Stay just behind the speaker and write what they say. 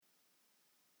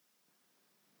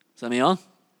Is that me on?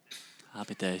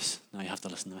 Happy days. Now you have to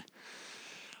listen to me.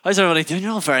 How's everybody doing?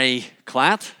 You're all very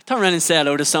quiet. Turn around and say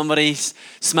hello to somebody.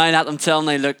 Smile at them. Tell them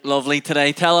they look lovely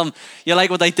today. Tell them you like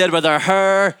what they did with their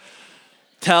hair.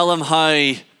 Tell them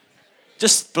how.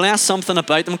 Just bless something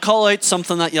about them. Call out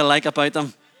something that you like about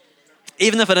them.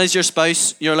 Even if it is your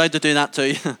spouse, you're allowed to do that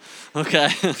too. Okay.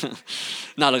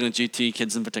 Not looking at you two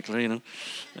kids in particular, you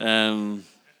know.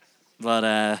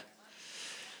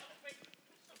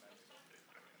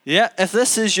 Yeah, if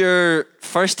this is your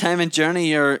first time in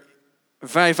Journey, you're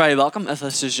very, very welcome. If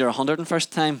this is your 101st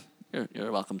time,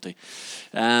 you're welcome too.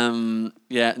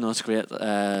 Yeah, no, it's great.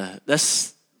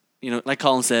 This, you know, like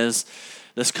Colin says,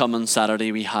 this coming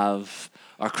Saturday we have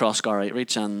our Crossgar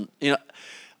outreach, and you know,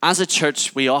 as a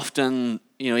church, we often,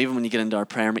 you know, even when you get into our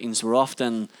prayer meetings, we're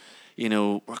often, you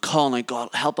know, we're calling out, God,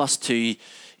 help us to,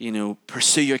 you know,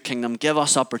 pursue your kingdom. Give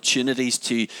us opportunities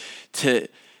to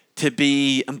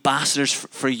be ambassadors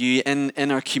for you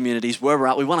in our communities, where we're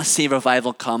at. We want to see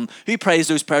revival come. Who prays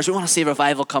those prayers? We want to see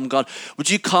revival come, God.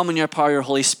 Would you come in your power, your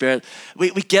Holy Spirit?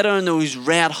 We get on those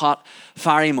red hot,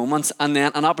 fiery moments, and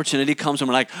then an opportunity comes and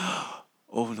we're like,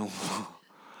 oh no.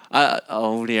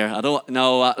 Oh dear, I don't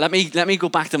know. Let me go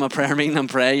back to my prayer meeting and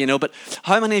pray, you know. But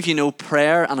how many of you know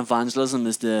prayer and evangelism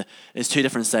is two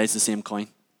different sides of the same coin?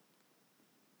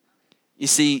 You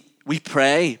see, we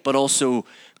pray, but also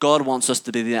God wants us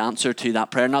to be the answer to that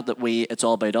prayer. Not that it's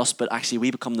all about us, but actually we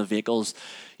become the vehicles,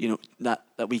 you know,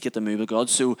 that we get to move with God.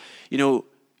 So, you know,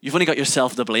 you've only got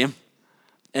yourself to blame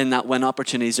in that when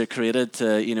opportunities are created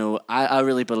to, you know, I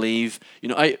really believe, you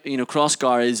know,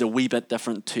 Crossgar is a wee bit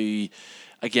different to,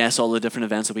 I guess, all the different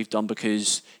events that we've done,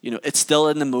 because, you know, it's still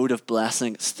in the mode of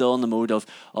blessing. It's still in the mode of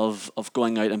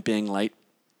going out and being light.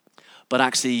 But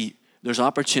actually, there's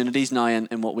opportunities now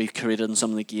in what we've created in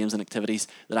some of the games and activities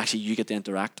that actually you get to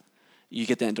interact. You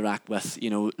get to interact with,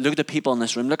 you know, look at the people in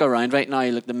this room. Look around right now.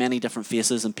 Look at the many different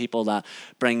faces and people that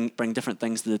bring different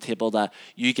things to the table that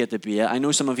you get to be at. I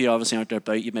know some of you obviously aren't there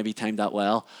about. You maybe timed that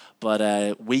well.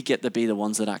 But we get to be the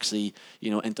ones that actually,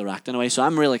 you know, interact in a way. So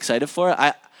I'm really excited for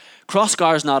it.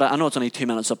 Crossgar is not, I know it's only 2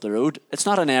 minutes up the road. It's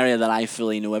not an area that I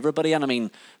fully know everybody in. I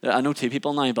mean, I know 2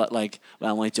 people now, but like,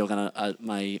 well, I'm only joking,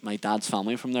 my dad's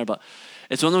family from there, but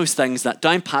it's one of those things that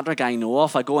Downpatrick I know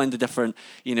of. I go into different,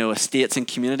 you know, estates and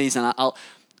communities, and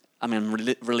I'm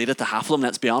related to half of them,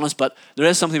 let's be honest, but there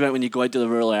is something about when you go out to the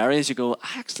rural areas, you go,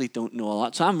 I actually don't know a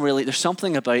lot. So there's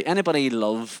something about, anybody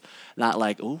love that,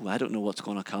 like, oh, I don't know what's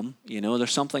going to come, you know?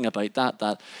 There's something about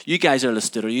that you guys are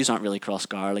Lister, you aren't really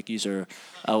Crossgar, like, you are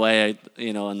away out,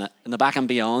 you know, in the back and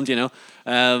beyond, you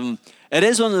know? It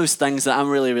is one of those things that I'm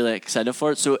really, really excited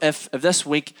for it. So if this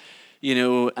week, you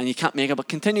know, and you can't make it, but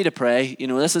continue to pray, you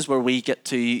know, this is where we get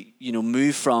to, you know,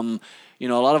 move from, you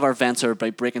know, a lot of our events are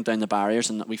about breaking down the barriers,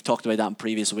 and we've talked about that in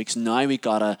previous weeks. Now we've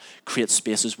got to create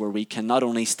spaces where we can not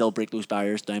only still break those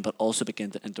barriers down, but also begin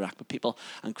to interact with people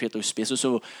and create those spaces.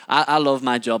 So I love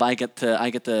my job. I get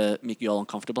to make you all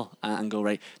uncomfortable and go,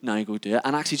 right, now go do it.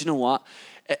 And actually, do you know what?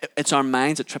 It's our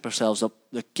minds that trip ourselves up.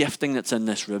 The gifting that's in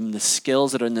this room, the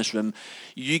skills that are in this room,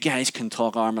 you guys can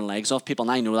talk arm and legs off people,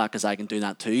 and I know that because I can do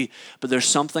that too. But there's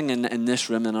something in this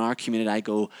room, in our community, I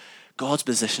go, God's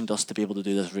positioned us to be able to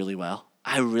do this really well.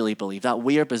 I really believe that.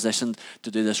 We are positioned to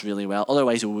do this really well.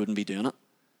 Otherwise, we wouldn't be doing it,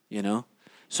 you know?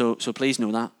 So please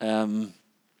know that.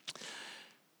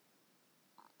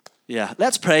 Yeah,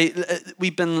 let's pray.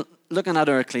 We've been looking at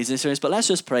our Ecclesia series, but let's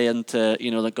just pray into, you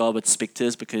know, that God would speak to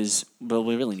us, because, well,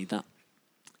 we really need that.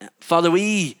 Father,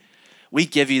 we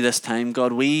give you this time,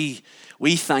 God. We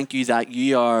thank you that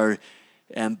you are,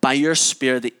 by your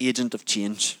Spirit, the agent of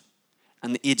change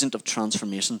and the agent of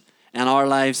transformation in our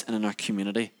lives and in our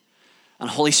community. And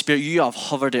Holy Spirit, you have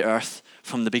hovered the earth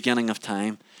from the beginning of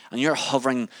time, and you're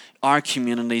hovering our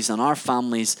communities and our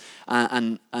families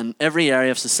and every area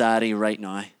of society right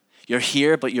now. You're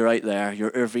here, but you're out there.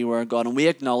 You're everywhere, God. And we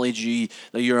acknowledge you,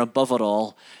 that you're above it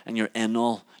all and you're in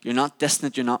all. You're not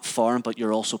distant, you're not foreign, but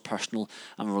you're also personal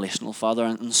and relational, Father.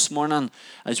 And this morning,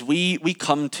 as we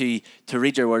come to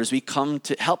read your word, as we come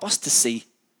to help us to see,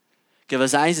 give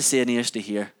us eyes to see and ears to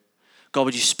hear. God,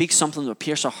 would you speak something that would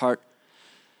pierce our heart?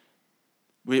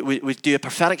 We do a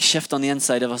prophetic shift on the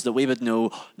inside of us, that we would know,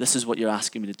 this is what you're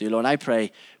asking me to do. Lord, I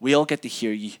pray we all get to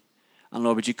hear you. And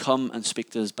Lord, would you come and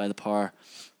speak to us by the power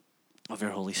of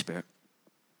your Holy Spirit.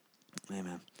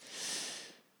 Amen.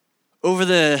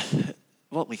 Over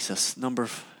what week is this?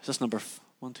 Is this number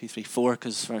 1, 2, 3, 4?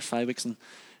 Because there's 5 weeks in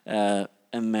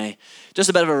May. Just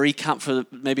a bit of a recap for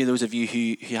maybe those of you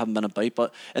who haven't been about.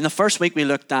 But in the first week we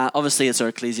looked at, obviously it's our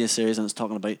Ecclesia series and it's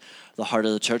talking about the heart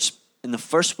of the church. in the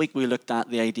first week, we looked at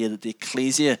the idea that the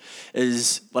ecclesia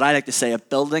is what I like to say a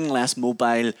building less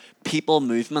mobile people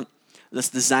movement that's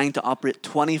designed to operate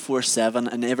 24/7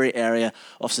 in every area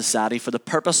of society for the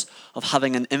purpose of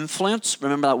having an influence.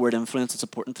 Remember that word influence, it's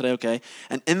important today, okay?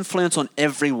 An influence on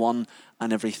everyone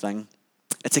and everything.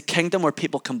 It's a kingdom where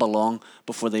people can belong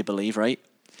before they believe, right?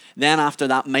 Then after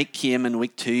that, Mike came in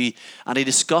week 2 and he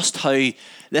discussed how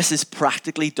this is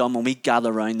practically done when we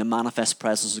gather around the manifest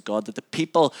presence of God, that the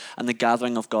people and the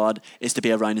gathering of God is to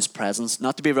be around his presence,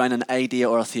 not to be around an idea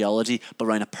or a theology, but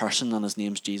around a person, and his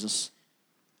name's Jesus.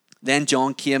 Then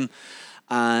John came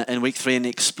in week 3 and he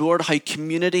explored how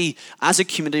community, as a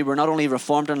community, we're not only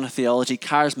reformed in our theology,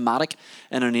 charismatic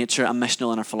in our nature and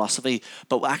missional in our philosophy,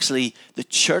 but actually the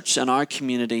church and our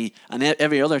community and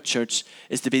every other church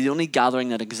is to be the only gathering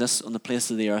that exists on the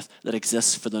place of the earth that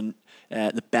exists for the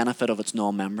benefit of its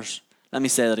non-members. Let me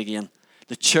say that again.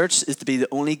 The church is the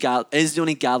only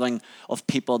gathering of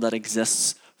people that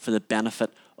exists for the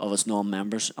benefit of its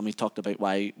non-members, and we talked about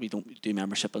why we don't do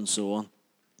membership and so on.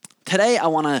 Today, I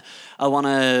want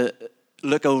to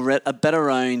look a bit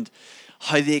around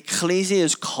how the ecclesia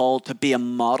is called to be a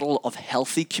model of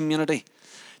healthy community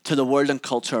to the world and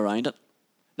culture around it.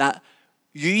 That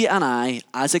you and I,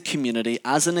 as a community,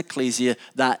 as an ecclesia,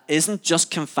 that isn't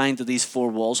just confined to these 4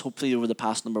 walls. Hopefully, over the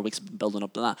past number of weeks, we've been building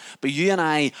up to that. But you and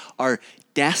I are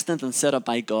destined and set up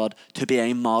by God to be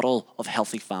a model of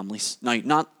healthy families.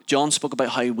 Now, John spoke about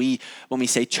how when we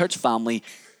say church family,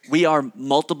 we are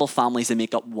multiple families that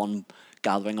make up one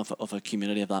gathering of a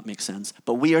community, if that makes sense.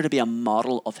 But we are to be a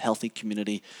model of healthy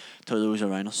community to those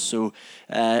around us. So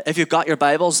if you've got your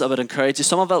Bibles, I would encourage you.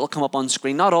 Some of it will come up on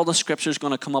screen. Not all the scripture is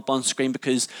going to come up on screen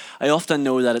because I often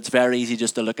know that it's very easy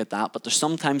just to look at that. But there's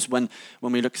sometimes when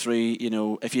we look through,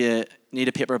 if you need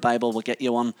a paper Bible, we'll get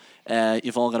you one.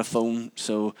 You've all got a phone,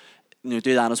 so do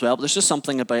that as well. But there's just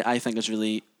something about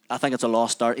I think it's a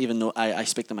lost art, even though I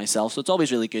speak to myself. So it's always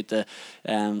really good to,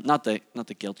 not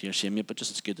to guilt you or shame you, but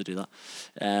just it's good to do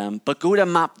that. But go to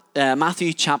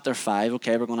Matthew chapter 5,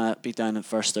 okay? We're going to be down at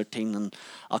verse 13, and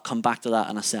I'll come back to that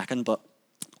in a second. But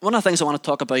one of the things I want to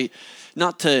talk about,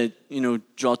 not to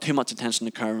draw too much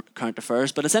attention to current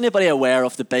affairs, but is anybody aware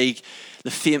of the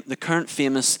current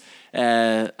famous,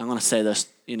 I'm going to say this,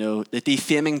 the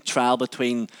defaming trial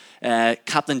between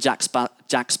Captain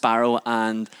Jack Sparrow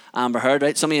and Amber Heard,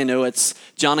 right? Some of you know it's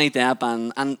Johnny Depp,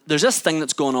 and there's this thing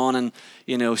that's going on,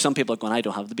 and some people are going, I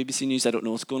don't have the BBC News, I don't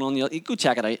know what's going on. You go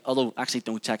check it out, although actually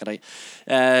don't check it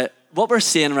out. What we're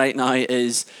seeing right now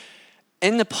is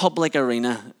in the public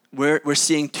arena, we're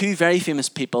seeing 2 very famous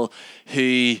people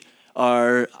who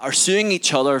are suing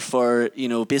each other for,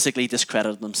 basically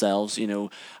discrediting themselves,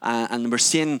 and we're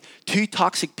seeing 2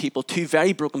 toxic people, 2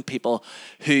 very broken people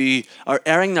who are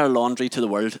airing their laundry to the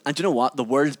world. And do you know what? The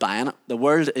world's buying it. The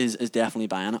world is definitely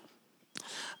buying it.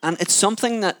 And it's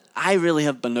something that I really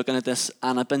have been looking at this,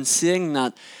 and I've been seeing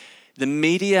that the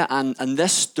media and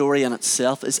this story in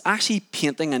itself is actually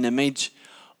painting an image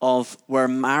of where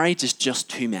marriage is just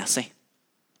too messy.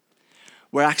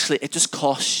 Where actually it just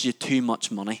costs you too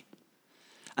much money.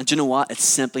 And do you know what? It's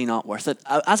simply not worth it.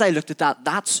 As I looked at that,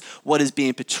 that's what is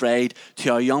being portrayed to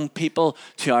our young people,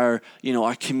 to our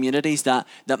communities, that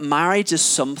marriage is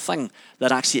something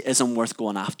that actually isn't worth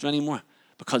going after anymore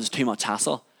because it's too much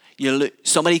hassle.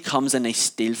 Somebody comes and they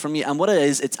steal from you, and what it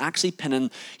is, it's actually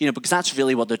pinning, because that's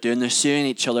really what they're doing. They're suing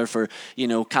each other for,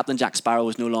 Captain Jack Sparrow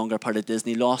is no longer part of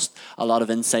Disney, lost a lot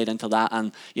of insight into that,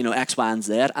 and, X, Y, and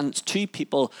Z. And it's 2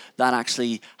 people that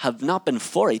actually have not been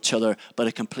for each other, but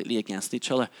are completely against each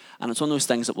other. And it's one of those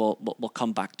things that we'll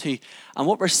come back to. And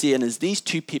what we're seeing is these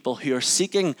 2 people who are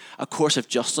seeking a course of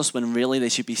justice when really they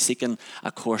should be seeking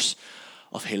a course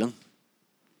of healing.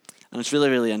 And it's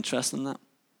really, really interesting that.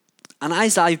 And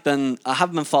as I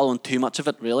haven't been following too much of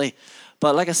it, really.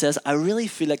 But like I said, I really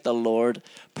feel like the Lord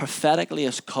prophetically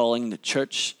is calling the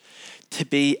church to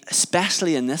be,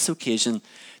 especially in this occasion,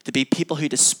 to be people who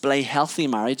display healthy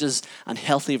marriages and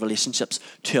healthy relationships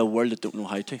to a world that don't know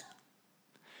how to.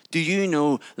 Do you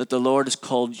know that the Lord has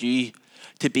called you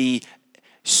to be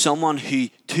someone who,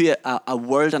 to a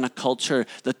world and a culture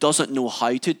that doesn't know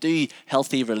how to do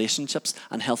healthy relationships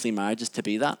and healthy marriages, to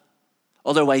be that?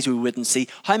 Otherwise, we wouldn't see.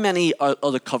 How many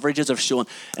other coverages have shown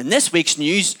in this week's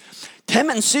news,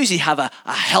 Tim and Susie have a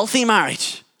healthy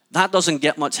marriage? That doesn't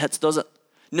get much hits, does it?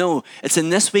 No, it's in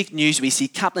this week's news we see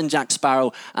Captain Jack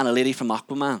Sparrow and a lady from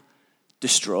Aquaman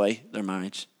destroy their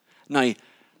marriage. Now,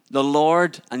 the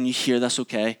Lord, and you hear this,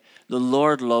 okay? The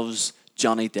Lord loves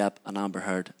Johnny Depp and Amber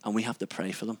Heard, and we have to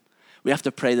pray for them. We have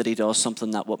to pray that he does something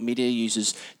that what media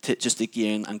uses to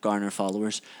gain and garner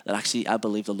followers, that actually I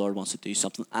believe the Lord wants to do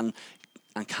something. And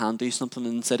and can do something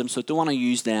inside them. So don't want to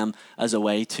use them as a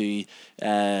way to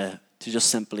just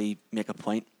simply make a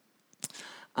point.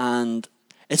 And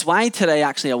it's why today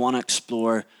actually I want to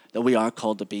explore that we are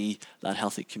called to be that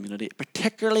healthy community,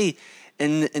 particularly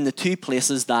in the two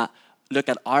places that look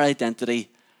at our identity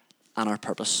and our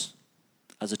purpose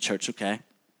as a church, okay?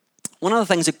 One of the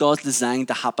things that God's designed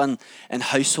to happen in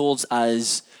households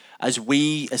as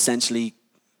we essentially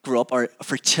grow up, or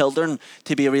for children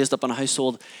to be raised up in a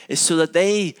household, is so that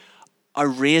they are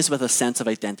raised with a sense of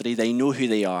identity. They know who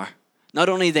they are. Not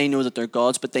only they know that they're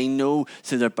God's, but they know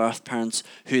through their birth parents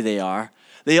who they are.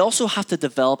 They also have to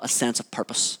develop a sense of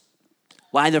purpose,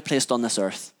 why they're placed on this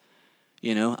earth,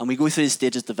 and we go through the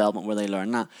stages of development where they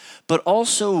learn that. But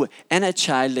also, in a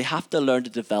child, they have to learn to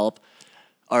develop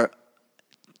or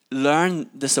learn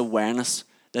this awareness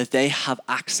that they have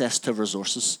access to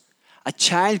resources. A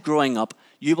child growing up,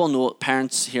 you will know,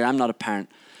 parents here, I'm not a parent,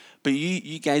 but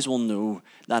you guys will know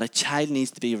that a child needs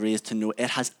to be raised to know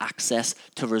it has access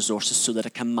to resources so that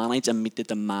it can manage and meet the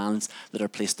demands that are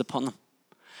placed upon them.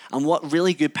 And what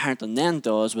really good parenting then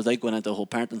does, without going into the whole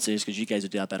parenting series, because you guys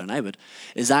would do that better than I would,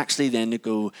 is actually then to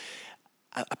go,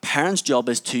 a parent's job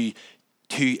is to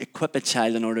equip a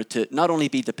child in order to not only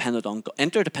be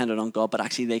interdependent on God, but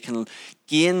actually they can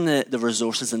gain the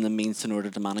resources and the means in order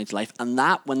to manage life. And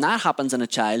when that happens in a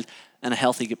child in a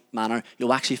healthy manner,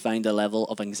 you'll actually find the level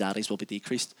of anxieties will be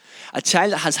decreased. A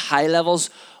child that has high levels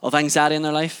of anxiety in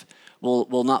their life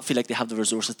will not feel like they have the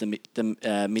resources to meet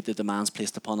the demands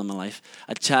placed upon them in life.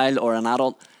 A child or an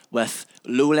adult with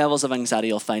low levels of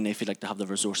anxiety will find they feel like they have the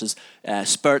resources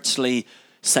spiritually,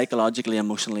 psychologically,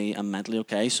 emotionally, and mentally,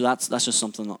 okay? So that's just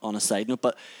something on a side note.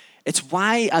 But it's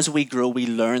why, as we grow, we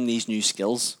learn these new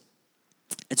skills.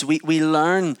 We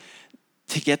learn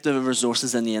to get the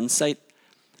resources and the insight.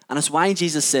 And it's why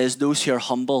Jesus says those who are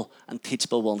humble and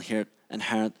teachable will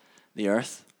inherit the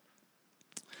earth.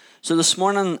 So this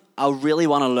morning, I really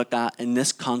want to look at, in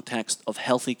this context of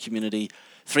healthy community,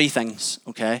 3 things,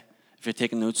 okay? If you're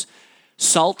taking notes.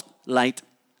 Salt, light,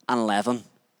 and leaven.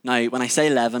 Now, when I say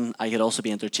leaven, I could also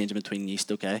be interchanging between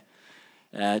yeast, okay?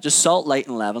 Just salt, light,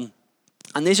 and leaven.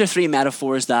 And these are 3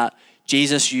 metaphors that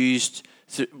Jesus used,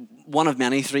 one of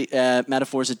many 3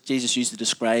 metaphors that Jesus used to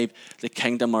describe the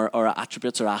kingdom or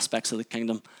attributes or aspects of the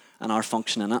kingdom and our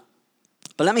function in it.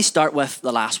 But let me start with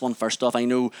the last one first off. I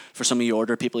know for some of you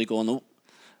older people, you go, no,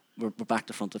 we're back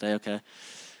to front today, okay?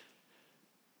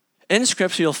 In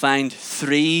Scripture, you'll find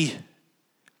 3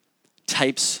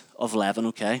 types of leaven,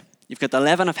 okay? You've got the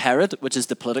leaven of Herod, which is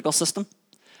the political system.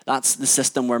 That's the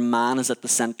system where man is at the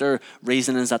center,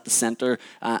 reason is at the center,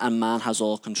 and man has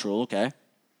all control, okay?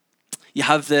 You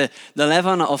have the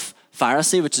leaven of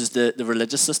Pharisee, which is the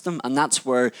religious system, and that's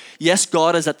where, yes,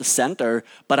 God is at the center,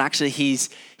 but actually he's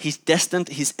distant,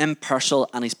 he's impartial,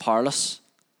 and he's powerless,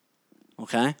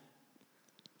 okay?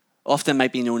 Often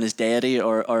might be known as deity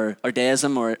or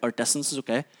deism or distance,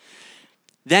 okay?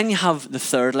 Then you have the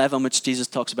third leaven, which Jesus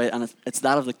talks about, and it's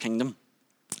that of the kingdom.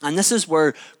 And this is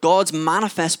where God's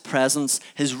manifest presence,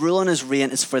 his rule and his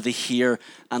reign is for the here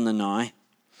and the now.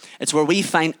 It's where we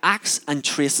find acts and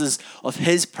traces of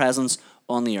his presence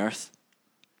on the earth.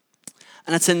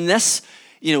 And it's in this,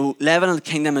 leaven of the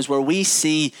kingdom is where we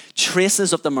see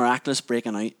traces of the miraculous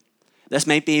breaking out. This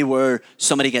might be where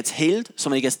somebody gets healed,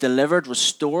 somebody gets delivered,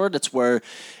 restored. It's where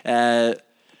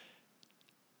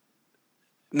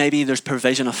maybe there's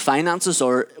provision of finances,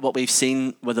 or what we've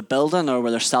seen with a building, or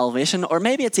with their salvation, or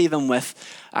maybe it's even with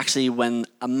actually when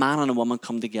a man and a woman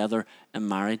come together in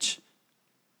marriage.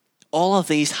 All of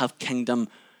these have kingdom.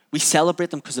 We celebrate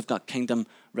them because they've got kingdom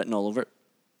written all over it.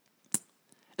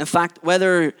 In fact,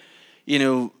 whether,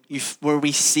 where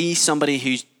we see somebody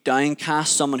who's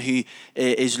downcast, someone who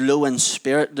is low in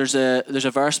spirit, there's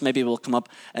a verse, maybe will come up,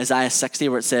 Isaiah 60,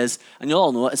 where it says, and you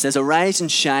all know it, it says, "Arise and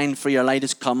shine, for your light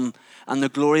is come, and the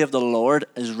glory of the Lord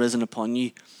is risen upon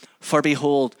you. For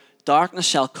behold, darkness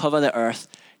shall cover the earth,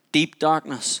 deep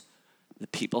darkness, the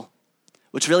people."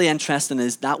 What's really interesting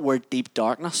is that word deep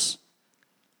darkness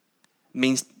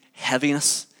means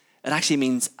heaviness. It actually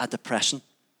means a depression.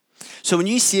 So when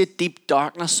you see a deep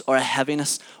darkness or a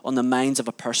heaviness on the minds of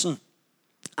a person,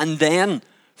 and then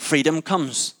freedom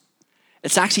comes,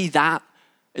 it's actually that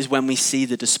is when we see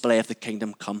the display of the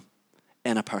kingdom come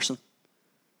in a person.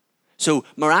 So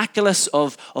miraculous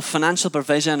of financial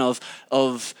provision, of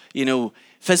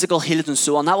physical healing and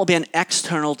so on, that will be an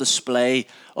external display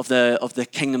of the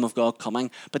kingdom of God coming.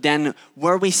 But then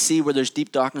where we see where there's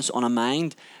deep darkness on a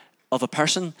mind of a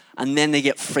person, and then they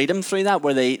get freedom through that,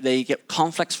 where they get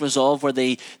conflicts resolved, where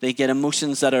they get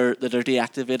emotions that are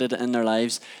deactivated in their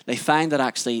lives, they find that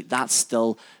actually that's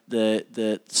still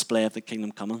the display of the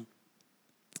kingdom coming.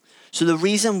 So the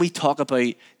reason we talk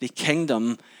about the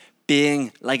kingdom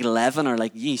being like leaven or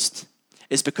like yeast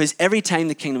is because every time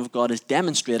the kingdom of God is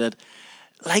demonstrated,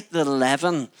 like the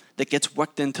leaven that gets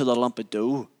worked into the lump of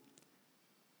dough,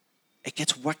 it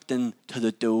gets worked into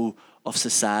the dough of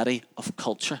society, of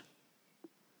culture.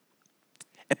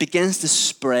 It begins to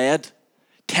spread.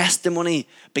 Testimony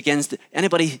begins to...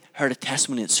 Anybody heard a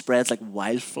testimony that spreads like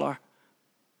wildfire?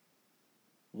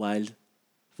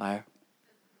 Wildfire.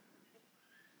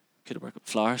 Could it work with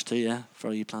flowers too, yeah? For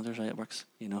all you planters, right? It works,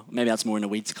 you know. Maybe that's more in the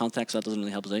weeds context, so that doesn't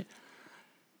really help us out.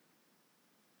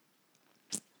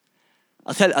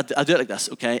 I'll do it like this,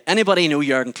 okay? Anybody know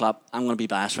Jurgen Klopp? I'm going to be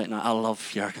biased right now. I love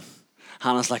Jurgen.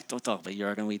 Hannah's like, don't talk about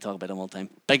Jurgen. We talk about him all the time.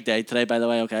 Big day today, by the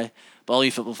way, okay? But all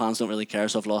you football fans don't really care,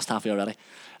 so I've lost half of you already.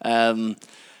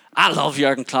 I love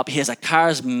Jurgen Klopp. He is a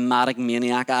charismatic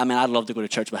maniac. I mean, I'd love to go to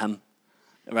church with him,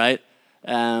 right?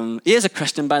 He is a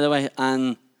Christian, by the way.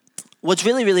 And what's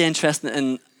really, really interesting,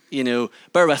 and, you know,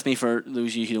 bear with me for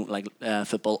those of you who don't like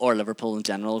football or Liverpool in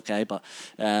general, okay? But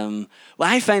what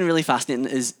I find really fascinating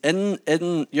is in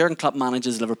Jurgen Klopp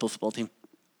manages the Liverpool football team.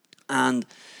 And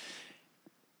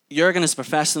Jurgen is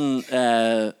professing,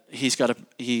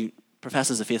 he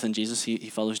professes a faith in Jesus. He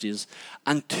follows Jesus.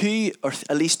 And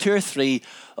at least two or three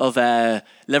of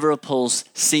Liverpool's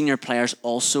senior players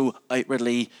also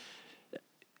outwardly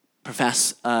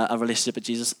profess a relationship with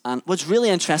Jesus. And what's really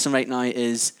interesting right now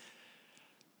is,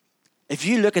 if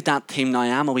you look at that team now,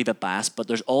 I'm a wee bit biased, but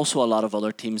there's also a lot of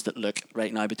other teams that look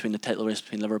right now between the title race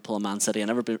between Liverpool and Man City, and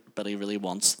everybody really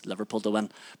wants Liverpool to win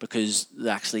because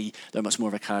they're much more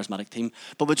of a charismatic team.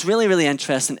 But what's really, really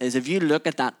interesting is if you look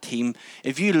at that team,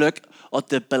 if you look at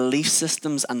the belief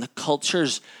systems and the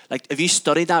cultures, like if you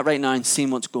study that right now and see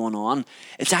what's going on,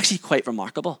 it's actually quite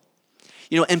remarkable.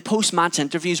 You know, in post-match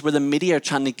interviews where the media are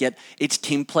trying to get each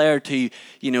team player to,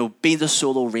 you know, be the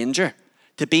solo ranger,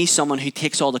 to be someone who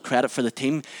takes all the credit for the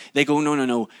team, they go,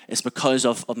 no, it's because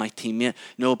of my teammate.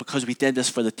 No, because we did this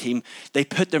for the team. They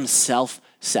put themselves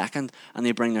second and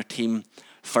they bring their team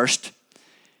first.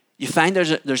 You find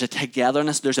there's a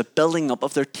togetherness, there's a building up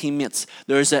of their teammates,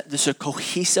 there's a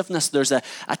cohesiveness, there's a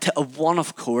one of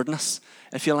accordness,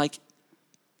 if you like.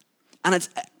 And it's,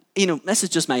 you know, this is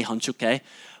just my hunch, okay?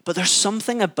 But there's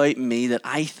something about me that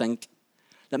I think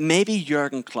that maybe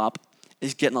Jurgen Klopp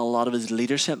is getting a lot of his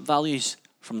leadership values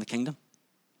from the kingdom.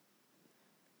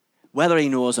 Whether he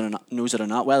knows it or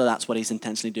not, whether that's what he's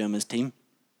intentionally doing with his team.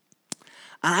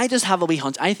 And I just have a wee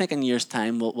hunch. I think in years'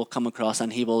 time we'll come across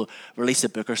and he will release a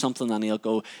book or something and he'll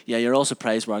go, yeah, you're all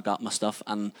surprised where I got my stuff.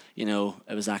 And, you know,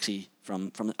 it was actually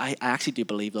from I actually do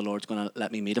believe the Lord's going to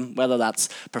let me meet him. Whether that's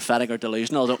prophetic or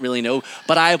delusional, I don't really know.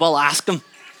 But I will ask him,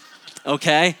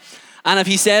 okay? And if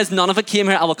he says none of it came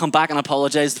here, I will come back and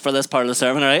apologize for this part of the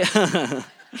sermon, all right?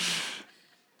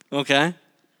 Okay?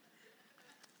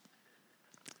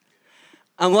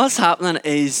 And what's happening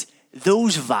is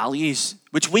those values,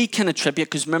 which we can attribute,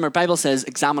 because remember, the Bible says,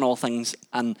 examine all things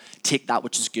and take that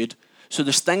which is good. So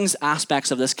there's aspects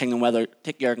of this kingdom, whether,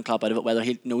 take Jurgen Klopp out of it, whether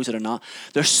he knows it or not.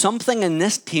 There's something in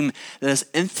this team that has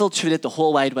infiltrated the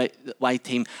whole wide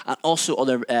team and also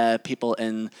other people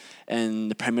in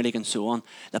the Premier League and so on,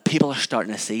 that people are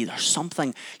starting to see. There's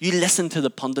something. You listen to the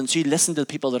pundits, you listen to the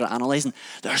people that are analysing.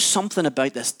 There's something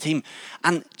about this team.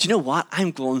 And do you know what?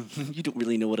 I'm going, you don't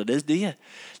really know what it is, do you?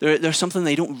 There's something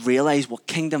they don't realise, what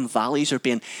kingdom values are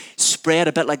being spread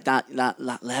a bit like that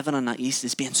leaven and that yeast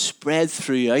is being spread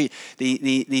throughout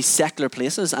these secular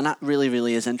places. And that really,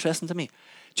 really is interesting to me.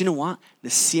 Do you know what? The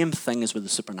same thing is with the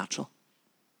supernatural.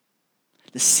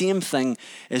 The same thing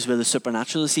is with the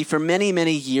supernatural. You see, for many,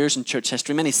 many years in church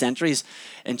history, many centuries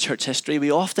in church history,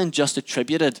 we often just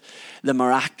attributed the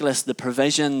miraculous, the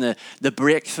provision, the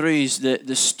breakthroughs,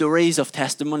 the stories of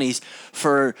testimonies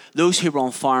for those who were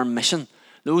on farm mission,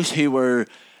 those who were,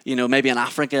 you know, maybe in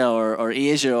Africa or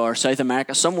Asia or South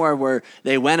America, somewhere where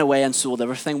they went away and sold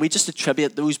everything. We just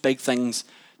attribute those big things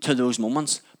to those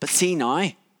moments. But see now,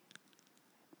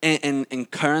 in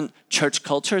current church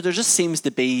culture, there just seems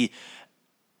to be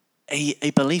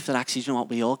a belief that actually, you know what,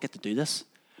 we all get to do this.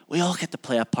 We all get to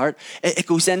play a part. It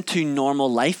goes into normal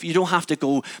life. You don't have to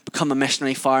go become a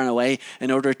missionary far and away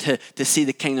in order to see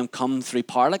the kingdom come through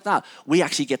power like that. We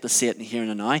actually get to see it in here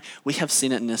and now. We have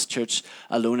seen it in this church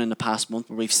alone in the past month,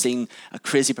 where we've seen a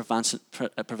crazy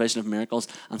provision of miracles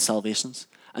and salvations.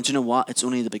 And do you know what? It's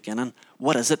only the beginning.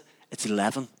 What is it? It's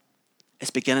leaven.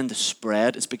 It's beginning to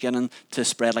spread. It's beginning to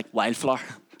spread like wildfire.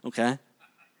 Okay?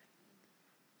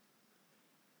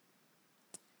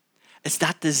 It's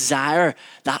that desire,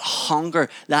 that hunger,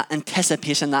 that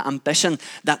anticipation, that ambition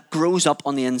that grows up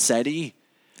on the inside of you.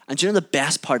 And do you know the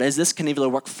best part is this can either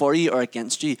work for you or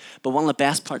against you. But one of the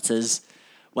best parts is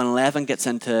when leaven gets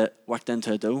worked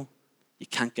into a dough, you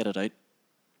can't get it out.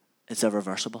 It's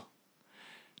irreversible.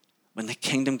 When the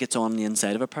kingdom gets on the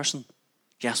inside of a person,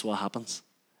 guess what happens?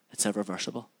 It's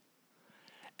irreversible.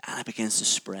 And it begins to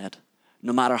spread.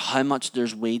 No matter how much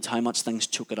there's weeds, how much things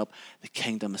choke it up, the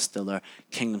kingdom is still there.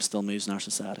 Kingdom still moves in our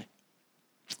society.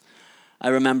 I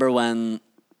remember when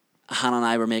Hannah and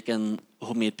I were making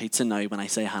homemade pizza. Now, when I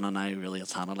say Hannah and I, really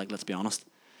it's Hannah, let's be honest.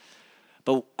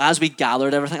 But as we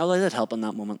gathered everything, I did help in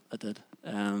that moment. I did.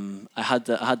 I had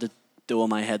the dough on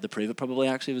my head to prove it.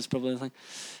 Was probably the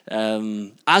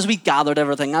thing. As we gathered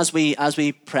everything, as we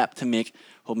prepped to make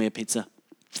homemade pizza,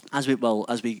 as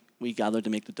we gathered to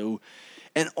make the dough,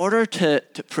 in order to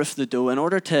proof the dough, in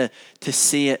order to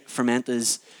see it ferment,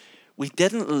 we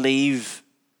didn't leave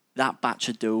that batch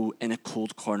of dough in a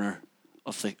cold corner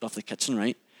of the kitchen,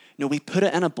 right? No, we put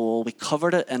it in a bowl, we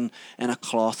covered it in a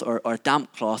cloth or a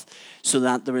damp cloth so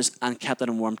that and kept it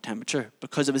in warm temperature.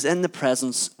 Because it was in the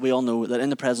presence, we all know that in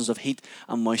the presence of heat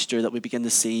and moisture that we begin to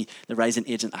see the rising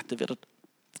agent activated.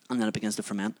 And then it begins to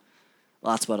ferment.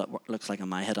 Well, that's what it looks like in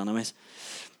my head anyways.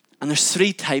 And there's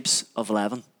 3 types of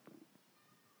leaven.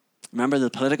 Remember the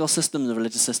political system, the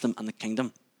religious system, and the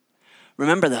kingdom.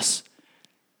 Remember this.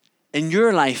 In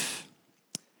your life,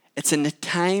 it's in the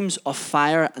times of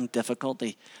fire and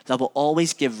difficulty that will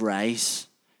always give rise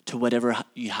to whatever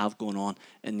you have going on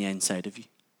in the inside of you.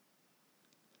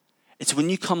 It's when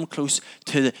you come close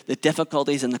to the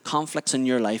difficulties and the conflicts in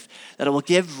your life that it will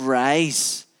give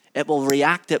rise, it will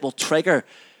react, it will trigger,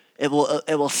 it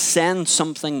will send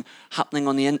something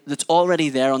happening that's already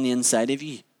there on the inside of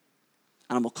you,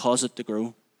 and it will cause it to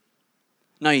grow.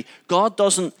 Now, God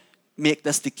doesn't make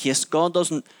this the case. God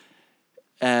doesn't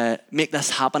make this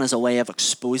happen as a way of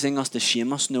exposing us to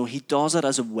shame us. No, he does it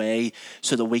as a way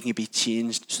so that we can be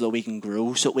changed, so that we can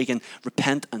grow, so that we can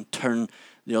repent and turn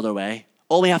the other way.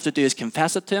 All we have to do is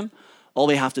confess it to him. All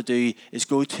we have to do is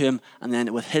go to him, and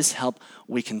then with his help,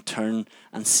 we can turn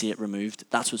and see it removed.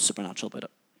 That's what's supernatural about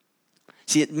it.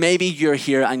 See, maybe you're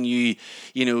here and you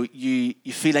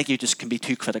feel like you just can be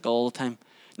too critical all the time.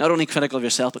 Not only critical of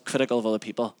yourself, but critical of other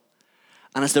people.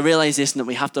 And it's the realization that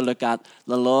we have to look at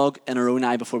the log in our own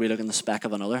eye before we look in the speck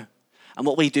of another. And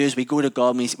what we do is we go to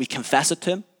God and we confess it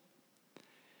to him.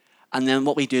 And then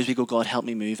what we do is we go, God, help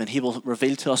me move. And he will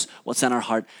reveal to us what's in our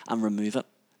heart and remove it.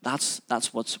 That's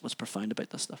what's profound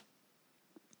about this stuff.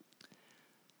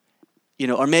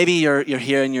 Or maybe you're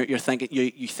here and you're thinking,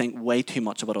 you think way too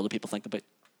much about what other people think about.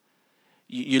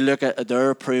 You look at their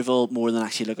approval more than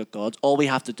actually look at God's. All we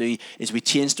have to do is we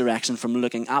change direction from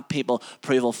looking at people,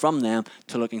 approval from them,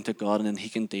 to looking to God, and then he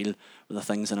can deal with the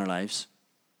things in our lives.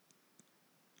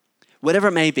 Whatever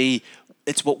it may be,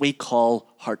 it's what we call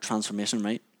heart transformation,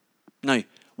 right? Now,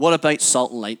 what about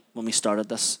salt and light when we started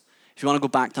this? If you want to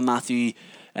go back to Matthew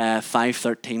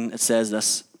 5:13, it says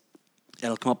this.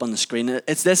 It'll come up on the screen.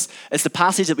 It's the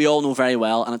passage that we all know very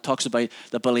well, and it talks about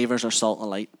the believers are salt and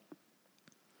light.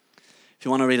 If you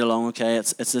want to read along, okay, it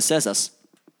says this.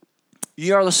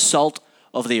 You are the salt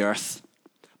of the earth,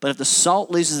 but if the salt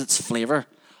loses its flavor,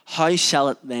 how shall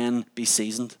it then be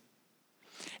seasoned?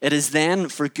 It is then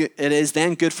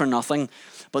good for nothing,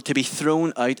 but to be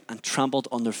thrown out and trampled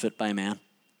underfoot by men.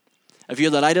 If you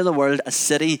are the light of the world, a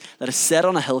city that is set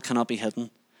on a hill cannot be hidden.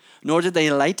 Nor did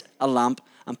they light a lamp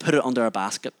and put it under a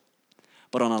basket,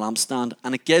 but on a lampstand,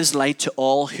 and it gives light to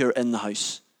all who are in the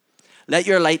house. Let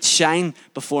your light shine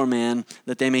before men,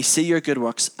 that they may see your good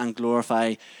works and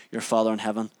glorify your Father in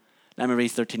heaven. Let me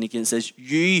read 13 again. It says,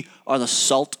 you are the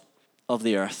salt of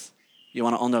the earth. You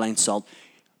want to underline salt.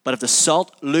 But if the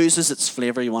salt loses its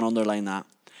flavor, you want to underline that.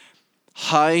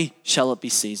 How shall it be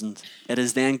seasoned? It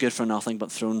is then good for nothing,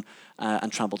 but thrown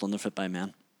and trampled underfoot by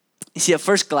men. You see, at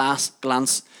first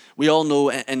glance, we all know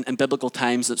in biblical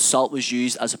times that salt was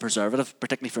used as a preservative,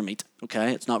 particularly for meat.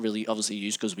 Okay, it's not really obviously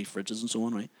used because we have fridges and so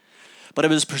on, right? But it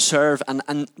was preserved,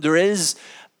 and there is,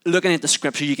 looking at the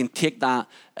scripture, you can take that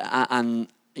and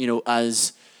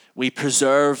as we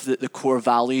preserve the core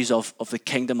values of the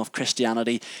kingdom of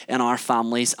Christianity in our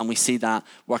families, and we see that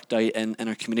worked out in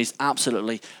our communities.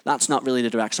 Absolutely, that's not really the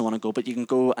direction I want to go, but you can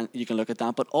go and you can look at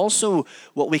that. But also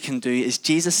what we can do is,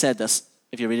 Jesus said this,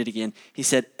 if you read it again, he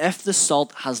said, if the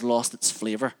salt has lost its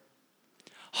flavor,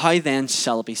 how then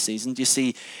shall it be seasoned? You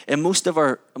see, in most of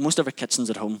our kitchens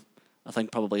at home, I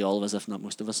think probably all of us, if not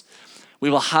most of us,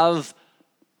 we will have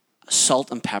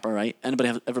salt and pepper, right?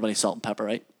 Everybody salt and pepper,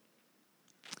 right?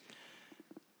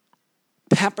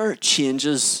 Pepper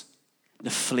changes the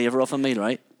flavor of a meal,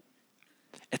 right?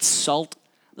 It's salt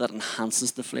that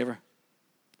enhances the flavor.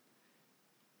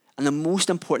 And the most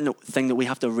important thing that we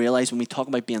have to realize when we talk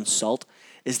about being salt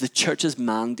is the church's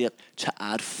mandate to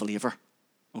add flavor,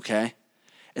 okay?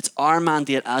 It's our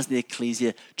mandate as the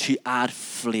ecclesia to add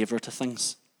flavor to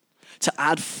things, to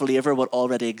add flavor what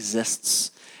already exists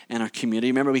in our community.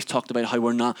 Remember, we've talked about how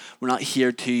we're not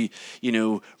here to,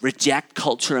 reject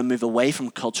culture and move away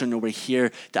from culture. No, we're here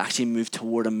to actually move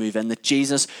toward and move in. That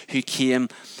Jesus, who came,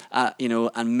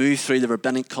 and moved through the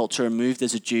rabbinic culture and moved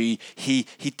as a Jew, he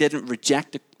didn't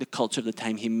reject the culture at the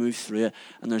time. He moved through it,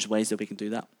 and there's ways that we can do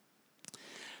that.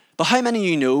 But how many of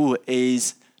you know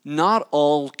is not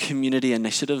all community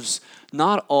initiatives,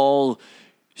 not all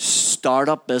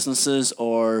startup businesses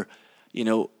or,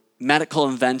 medical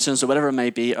inventions or whatever it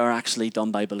may be are actually done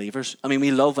by believers? I mean,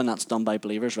 we love when that's done by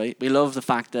believers, right? We love the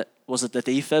fact that, was it the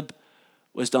defib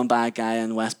was done by a guy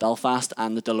in West Belfast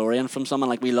and the DeLorean from someone?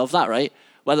 Like, we love that, right?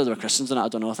 Whether they're Christians or not, I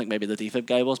don't know. I think maybe the defib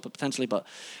guy was, but potentially. But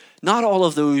not all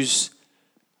of those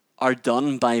are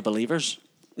done by believers.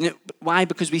 Why?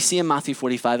 Because we see in Matthew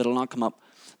 45, it'll not come up,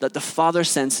 that the Father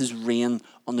sends his rain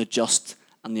on the just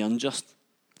and the unjust.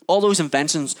 All those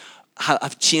inventions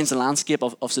have changed the landscape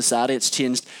of society. It's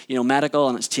changed, medical,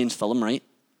 and it's changed film, right?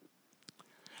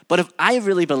 But if I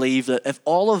really believe that if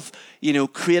all of,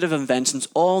 creative inventions,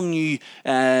 all new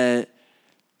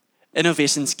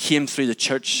innovations came through the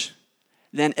church,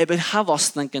 then it would have us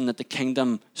thinking that the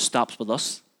kingdom stops with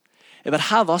us. It would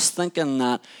have us thinking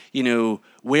that,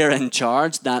 we're in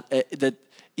charge, and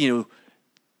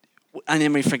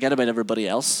then we forget about everybody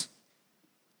else.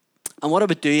 And what it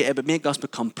would do, it would make us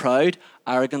become proud,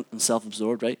 arrogant, and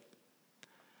self-absorbed, right?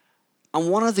 And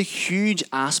one of the huge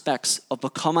aspects of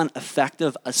becoming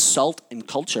effective as salt in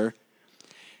culture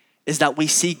is that we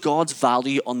see God's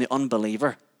value on the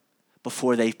unbeliever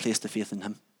before they've placed the faith in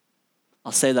him.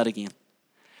 I'll say that again.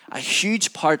 A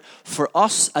huge part for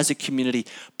us as a community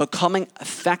becoming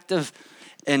effective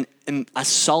as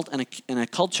salt in a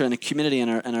culture, in a community, in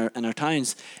our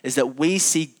towns, is that we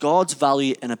see God's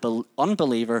value in an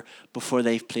unbeliever before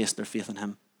they've placed their faith in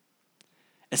him.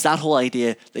 It's that whole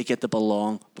idea they get to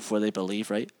belong before they believe,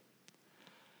 right?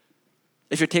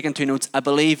 If you're taking two notes, I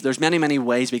believe there's many, many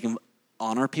ways we can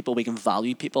honor people, we can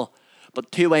value people.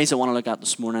 But two ways I want to look at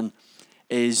this morning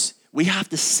is we have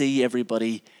to see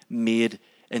everybody made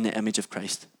in the image of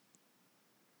Christ.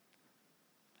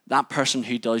 That person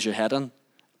who does your head in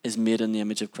is made in the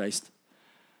image of Christ.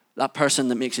 That person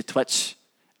that makes you twitch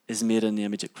is made in the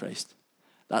image of Christ.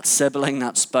 That sibling,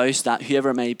 that spouse, that whoever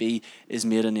it may be is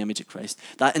made in the image of Christ.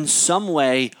 That in some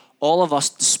way, all of us,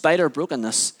 despite our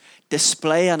brokenness,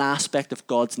 display an aspect of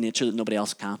God's nature that nobody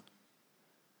else can.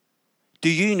 Do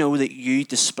you know that you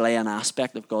display an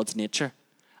aspect of God's nature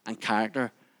and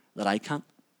character that I can't?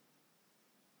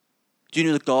 Do you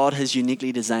know that God has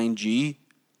uniquely designed you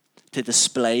to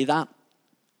display that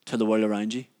to the world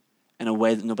around you in a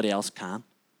way that nobody else can?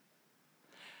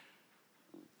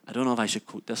 I don't know if I should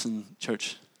quote this in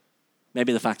church.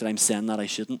 Maybe the fact that I'm saying that I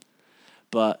shouldn't.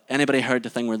 But anybody heard the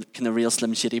thing where, can the real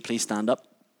Slim Shady please stand up?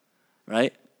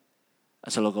 Right?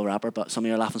 That's a local rapper, but some of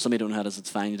you are laughing. Some of you don't know how it is. It's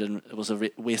fine. It was a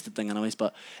wasted thing anyways.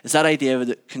 But it's that idea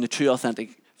of can the true,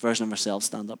 authentic version of ourselves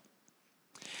stand up?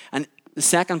 And the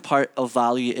second part of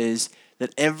value is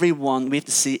that we have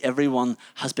to see everyone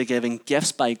has been given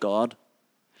gifts by God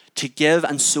to give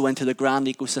and sow into the grand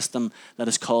ecosystem that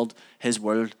is called his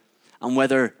world. And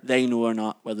whether they know or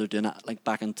not, whether they're doing it, like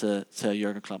back into a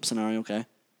Jurgen Klopp scenario, okay?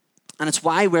 And it's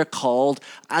why we're called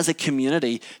as a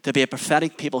community to be a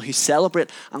prophetic people who celebrate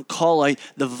and call out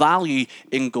the value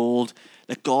in gold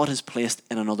that God has placed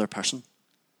in another person.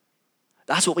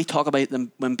 That's what we talk about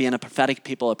when being a prophetic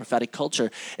people, a prophetic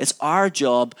culture. It's our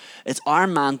job, it's our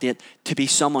mandate to be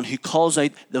someone who calls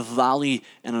out the value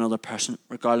in another person,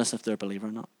 regardless if they're a believer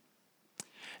or not.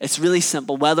 It's really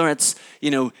simple. Whether it's,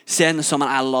 saying to someone,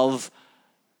 I love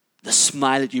the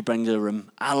smile that you bring to the room.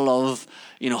 I love,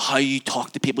 how you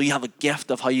talk to people. You have a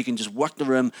gift of how you can just work the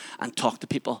room and talk to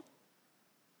people.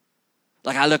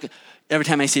 Like every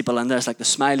time I see Belinda, it's like the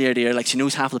smile ear to ear, like she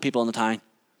knows half of the people in the town.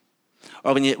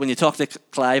 Or when you talk to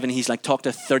Clive and he's like talked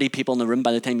to 30 people in the room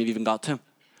by the time you've even got to him.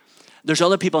 There's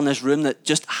other people in this room that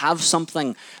just have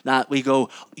something that we go,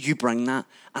 you bring that.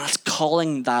 And it's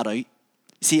calling that out.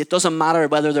 See, it doesn't matter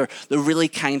whether they're really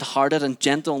kind-hearted and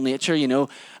gentle in nature,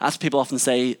 as people often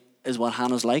say is what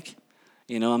Hannah's like.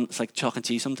 It's like chalk and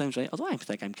cheese sometimes, right? Although I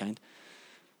think I'm kind.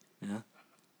 Yeah.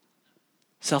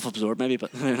 Self-absorbed maybe,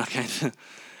 but maybe not kind.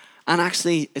 And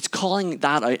actually, it's calling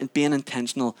that out and being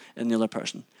intentional in the other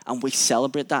person. And we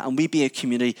celebrate that, and we be a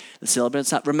community that celebrates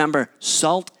that. Remember,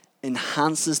 salt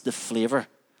enhances the flavor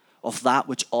of that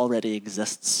which already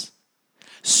exists.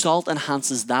 Salt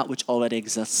enhances that which already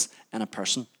exists in a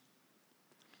person.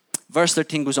 Verse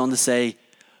 13 goes on to say,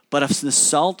 but if the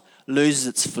salt loses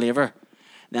its flavour,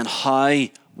 then how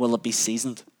will it be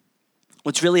seasoned?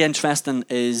 What's really interesting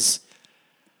is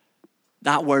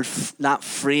that word, that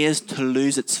phrase, to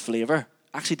lose its flavour,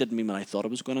 actually didn't mean what I thought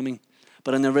it was going to mean.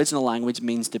 But in the original language, it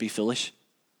means to be foolish.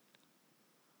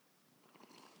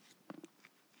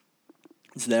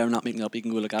 It's there, I'm not making it up, you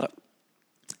can go look at it.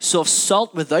 So if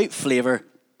salt without flavour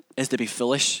is to be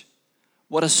foolish,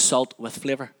 what is salt with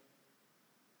flavour?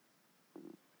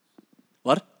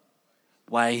 What?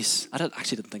 Wise. I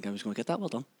actually didn't think I was going to get that. Well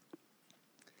done.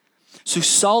 So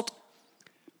salt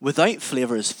without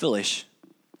flavour is foolish.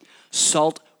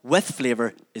 Salt with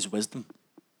flavour is wisdom.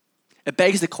 It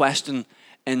begs the question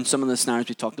in some of the scenarios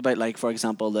we talked about, like, for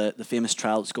example, the famous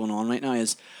trial that's going on right now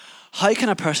is, how can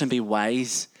a person be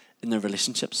wise in their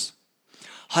relationships?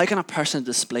 How can a person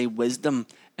display wisdom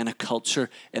in a culture,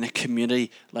 in a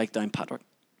community like Downpatrick?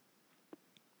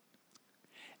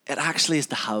 It actually is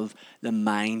to have the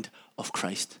mind of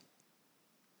Christ.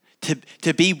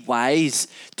 To be wise,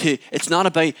 it's not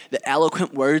about the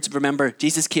eloquent words. Remember,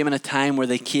 Jesus came in a time where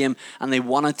they came and they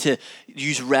wanted to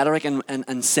use rhetoric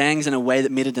and sayings in a way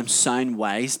that made them sound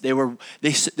wise. They were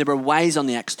wise on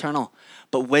the external,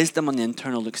 but wisdom on the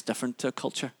internal looks different to a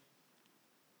culture.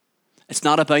 It's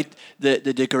not about the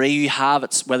degree you have.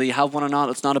 It's whether you have one or not.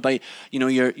 It's not about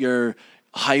your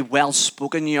how well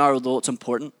spoken you are, although it's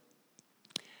important.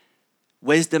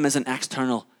 Wisdom isn't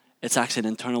external. It's actually an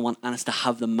internal one, and it's to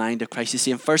have the mind of Christ. You see,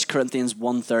 in 1 Corinthians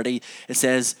 1:30, it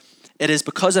says, it is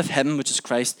because of him, which is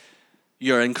Christ,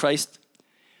 you're in Christ,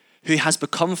 who has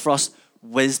become for us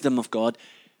wisdom of God.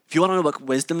 If you want to know what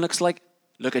wisdom looks like,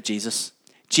 look at Jesus.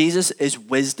 Jesus is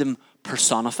wisdom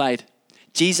personified.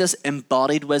 Jesus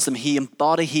embodied wisdom.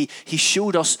 He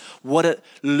showed us what it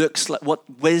looks like, what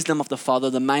wisdom of the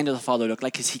Father, the mind of the Father looked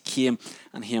like, as he came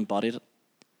and he embodied it.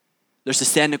 There's a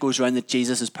saying that goes around that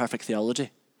Jesus is perfect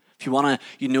theology. If you want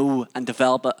to, and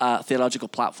develop a theological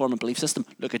platform and belief system,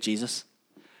 look at Jesus.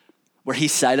 Where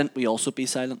he's silent, we also be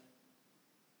silent.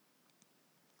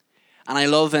 And I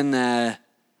love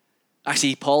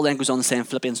actually, Paul then goes on to say in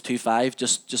Philippians 2:5,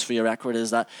 just for your record, is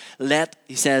that let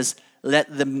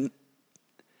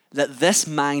this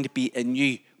mind be in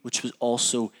you, which was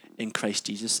also in Christ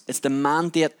Jesus. It's the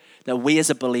mandate that we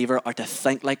as a believer are to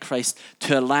think like Christ,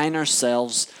 to align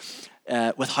ourselves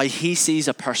with how he sees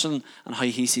a person and how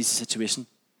he sees a situation.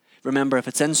 Remember, if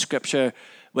it's in Scripture,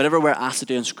 whatever we're asked to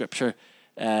do in Scripture,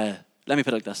 let me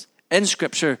put it like this. In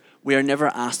Scripture, we are never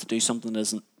asked to do something that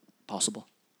isn't possible.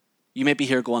 You may be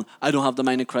here going, I don't have the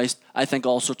mind of Christ. I think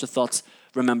all sorts of thoughts.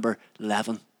 Remember,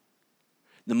 leaven.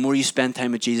 The more you spend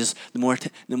time with Jesus, the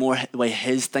more way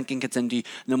his thinking gets into you,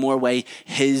 the more way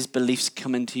his beliefs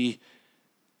come into you.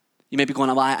 You may be going,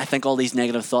 well, I think all these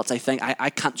negative thoughts. I think I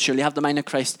can't surely have the mind of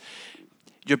Christ.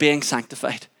 You're being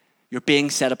sanctified. You're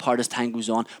being set apart as time goes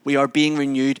on. We are being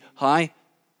renewed. How?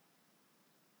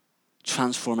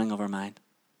 Transforming of our mind.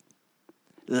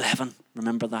 Leaven.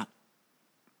 Remember that.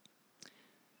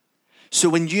 So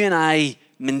when you and I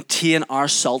maintain our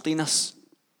saltiness,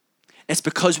 it's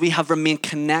because we have remained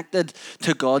connected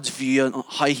to God's view on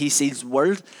how he sees the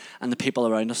world and the people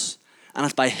around us. And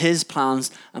it's by his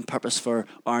plans and purpose for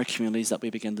our communities that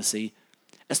we begin to see.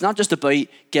 It's not just about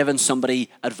giving somebody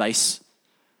advice.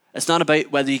 It's not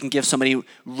about whether you can give somebody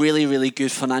really, really good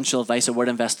financial advice or where to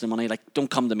invest in money. Like, don't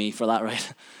come to me for that,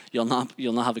 right? You'll not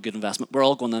have a good investment. We're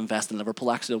all going to invest in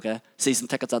Liverpool, actually, okay? Season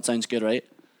tickets, that sounds good, right?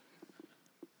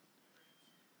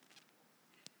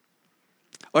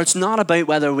 Or it's not about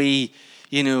whether we,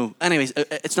 anyways,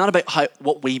 it's not about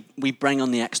what we bring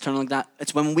on the external like that.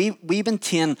 It's when we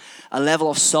maintain a level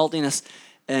of saltiness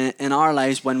in our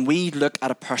lives, when we look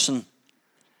at a person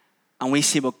and we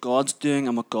see what God's doing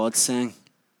and what God's saying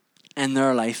in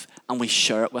their life, and we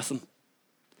share it with them.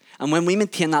 And when we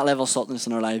maintain that level of saltiness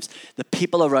in our lives, the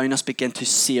people around us begin to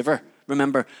savor.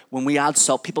 Remember, when we add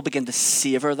salt, people begin to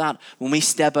savor that. When we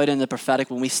step out in the prophetic,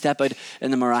 when we step out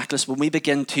in the miraculous, when we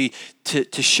begin to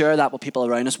share that with people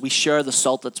around us, we share the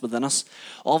salt that's within us,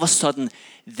 all of a sudden,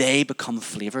 they become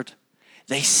flavored.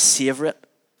 They savor it.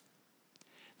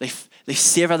 They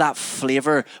savor that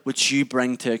flavor which you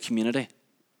bring to a community.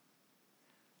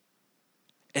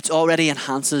 It already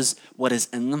enhances what is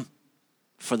in them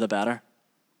for the better.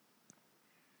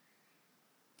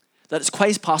 That it's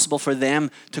quite possible for them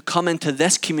to come into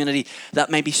this community that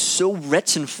may be so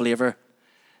rich in flavour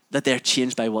that they're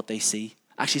changed by what they see.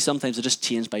 Actually, sometimes they're just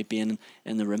changed by being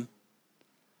in the room.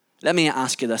 Let me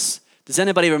ask you this. Does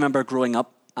anybody remember growing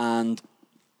up and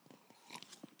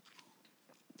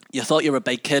you thought you were a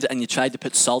big kid and you tried to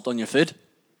put salt on your food?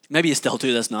 Maybe you still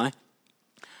do this now.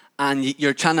 and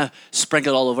you're trying to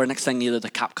sprinkle it all over. Next thing, either the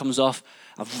cap comes off,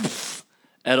 and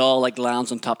it all like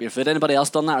lands on top of your foot. Anybody else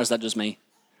done that, or is that just me?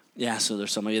 Yeah, so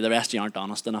there's some of you. The rest of you aren't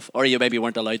honest enough, or you maybe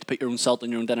weren't allowed to put your own salt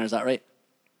on your own dinner. Is that right?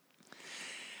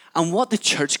 And what the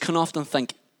church can often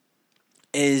think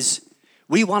is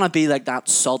we want to be like that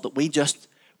salt that we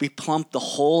plump the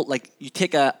whole, like you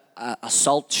take a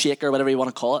salt shaker, whatever you want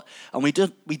to call it, and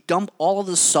we dump all of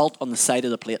the salt on the side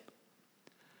of the plate.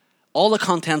 All the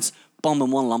contents, boom,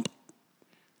 in one lump.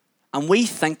 And we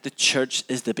think the church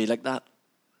is to be like that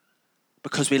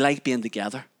because we like being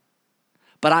together.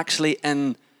 But actually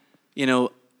in,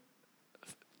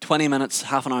 20 minutes,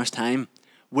 half an hour's time,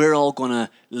 we're all going to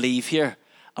leave here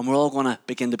and we're all going to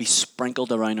begin to be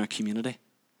sprinkled around our community.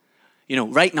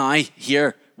 Right now,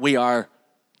 here, we are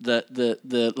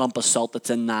the lump of salt that's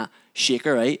in that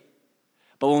shaker, right?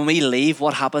 But when we leave,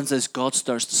 what happens is God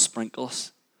starts to sprinkle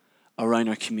us around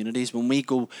our communities. When we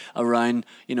go around,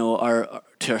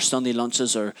 to our Sunday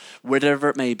lunches or whatever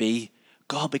it may be,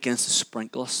 God begins to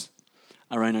sprinkle us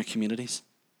around our communities.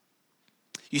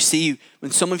 You see,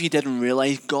 when some of you didn't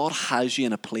realize, God has you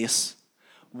in a place,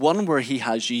 one where he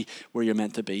has you where you're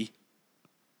meant to be.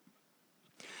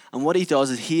 And what he does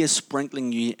is he is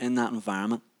sprinkling you in that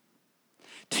environment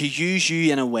to use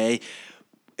you in a way.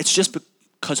 It's just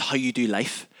because how you do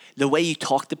life, the way you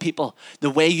talk to people, the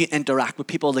way you interact with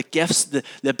people, the gifts, the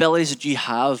abilities that you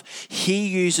have, he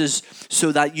uses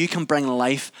so that you can bring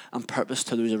life and purpose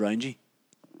to those around you.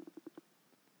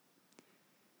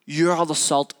 You are the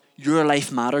salt. Your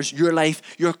life matters. Your life,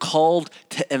 you're called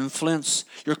to influence.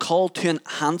 You're called to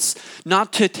enhance,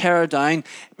 not to tear down.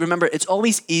 Remember, it's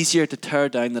always easier to tear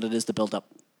down than it is to build up.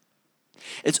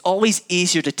 It's always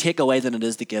easier to take away than it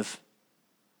is to give.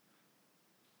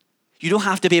 You don't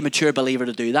have to be a mature believer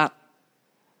to do that.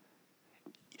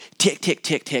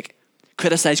 Take.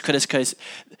 Criticize.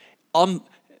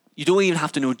 You don't even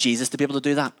have to know Jesus to be able to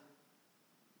do that.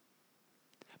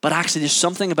 But actually, there's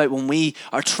something about when we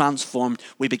are transformed,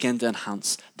 we begin to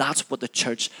enhance. That's what the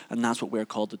church and that's what we're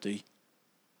called to do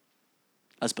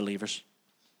as believers.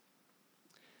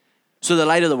 So the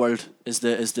light of the world is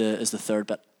the third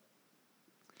bit.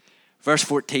 Verse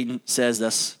 14 says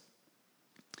this.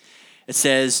 It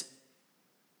says,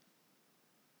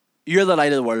 "You're the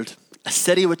light of the world. A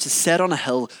city which is set on a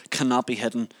hill cannot be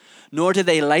hidden. Nor do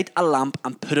they light a lamp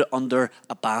and put it under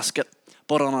a basket,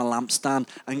 but on a lampstand,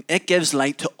 and it gives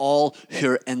light to all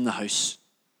who are in the house."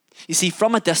 You see,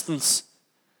 from a distance,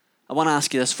 I want to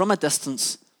ask you this. From a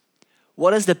distance,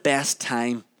 what is the best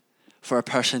time for a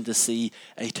person to see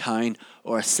a town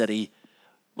or a city?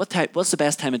 What's the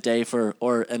best time of day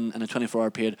or in a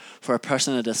 24-hour period for a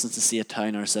person at a distance to see a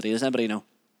town or a city? Does anybody know?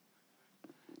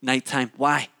 Nighttime.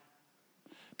 Why?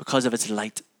 Because of its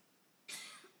light.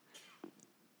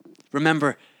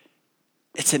 Remember,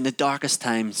 it's in the darkest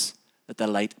times that the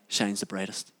light shines the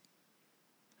brightest.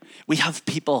 We have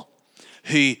people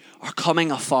who are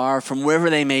coming afar from wherever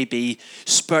they may be,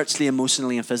 spiritually,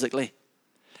 emotionally, and physically.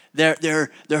 They're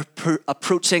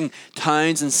approaching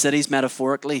towns and cities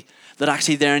metaphorically that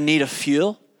actually they're in need of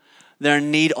fuel, they're in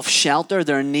need of shelter,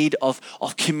 they're in need of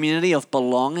community, of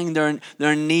belonging, they're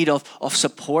in need of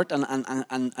support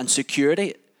and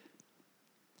security.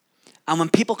 And when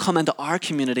people come into our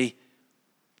community,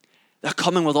 they're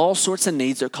coming with all sorts of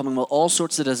needs. They're coming with all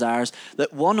sorts of desires that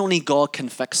only God can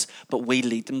fix, but we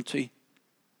lead them to.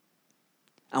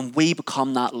 And we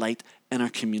become that light in our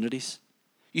communities.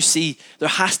 You see, there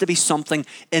has to be something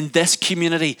in this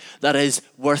community that is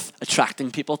worth attracting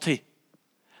people to.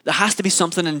 There has to be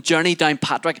something in Journey Down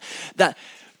Patrick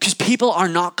because people are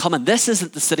not coming. This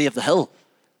isn't the city of the hill.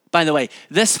 By the way,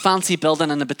 this fancy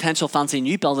building and the potential fancy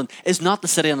new building is not the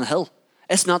city on the hill.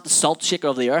 It's not the salt shaker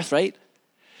of the earth, right?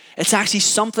 It's actually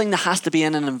something that has to be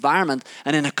in an environment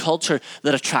and in a culture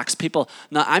that attracts people.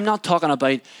 Now, I'm not talking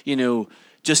about,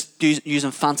 just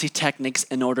using fancy techniques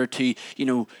in order to,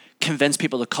 convince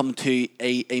people to come to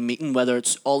a meeting, whether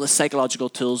it's all the psychological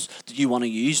tools that you want to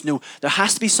use. No, there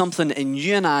has to be something in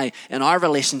you and I, in our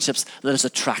relationships, that is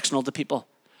attractional to people.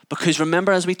 Because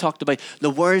remember, as we talked about,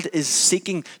 the world is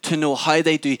seeking to know how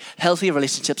they do healthy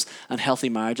relationships and healthy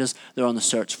marriages. They're on the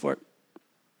search for it.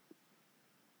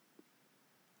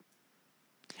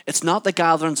 It's not the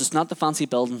gatherings, it's not the fancy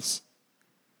buildings,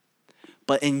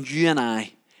 but in you and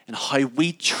I, and how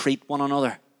we treat one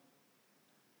another,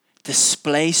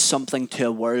 display something to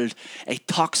a world, a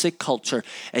toxic culture,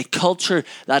 a culture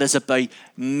that is about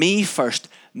me first,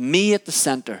 me at the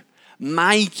center,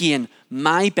 my gain,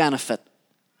 my benefit.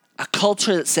 A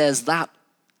culture that says that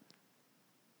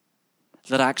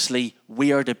actually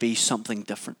we are to be something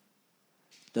different.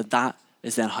 That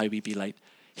is then how we be light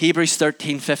Hebrews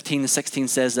 13:15-16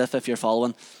 says this, if you're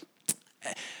following,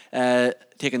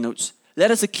 taking notes. Let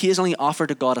us occasionally offer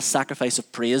to God a sacrifice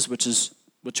of praise,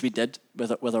 which we did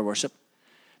with our worship.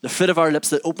 The fruit of our lips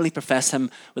that openly profess him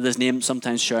with his name,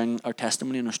 sometimes sharing our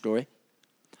testimony and our story.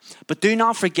 But do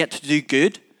not forget to do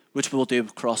good, which we will do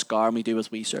with Crossgar and we do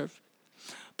as we serve.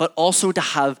 But also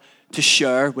to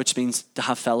share, which means to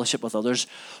have fellowship with others.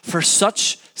 For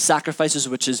such sacrifices,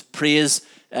 which is praise,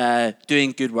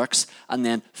 doing good works, and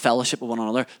then fellowship with one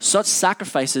another, such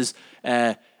sacrifices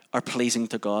are pleasing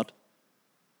to God.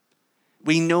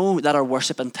 We know that our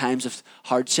worship in times of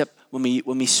hardship, when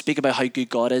we speak about how good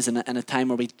God is in a time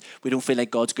where we don't feel like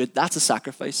God's good, that's a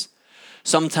sacrifice.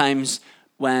 Sometimes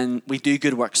when we do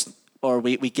good works or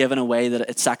we give in a way that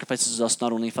it sacrifices us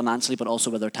not only financially but also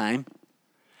with our time.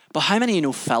 But how many of you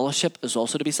know fellowship is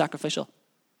also to be sacrificial?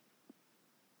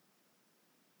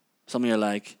 Some of you are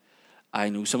like, I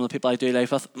know some of the people I do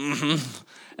life with.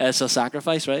 It's a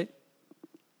sacrifice, right?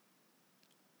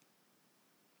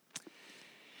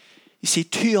 You see,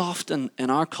 too often in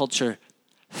our culture,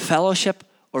 fellowship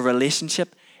or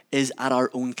relationship is at our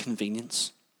own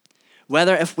convenience.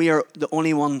 Whether if we are the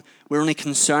only one, we're only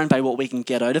concerned by what we can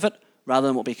get out of it rather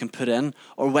than what we can put in,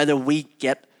 or whether we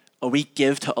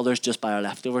give to others just by our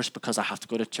leftovers because I have to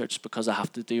go to church, because I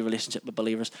have to do a relationship with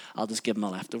believers, I'll just give them my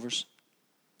leftovers.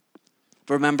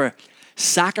 But remember,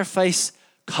 sacrifice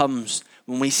comes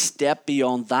when we step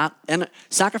beyond that. And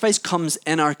sacrifice comes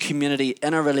in our community,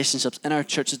 in our relationships, in our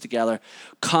churches together.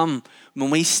 Come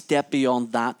when we step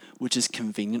beyond that which is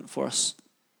convenient for us.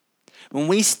 When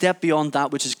we step beyond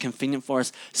that which is convenient for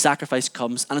us, sacrifice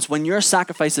comes. And it's when your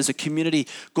sacrifice as a community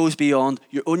goes beyond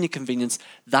your own convenience,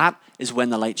 that is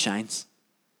when the light shines.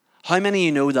 How many of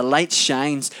you know the light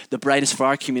shines the brightest for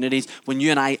our communities when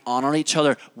you and I honor each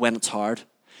other when it's hard?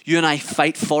 You and I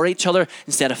fight for each other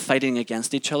instead of fighting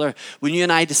against each other. When you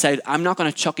and I decide, I'm not going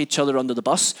to chuck each other under the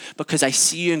bus because I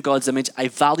see you in God's image. I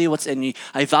value what's in you.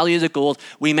 I value the gold.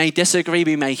 We may disagree.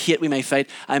 We may hate. We may fight.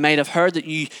 I might have heard that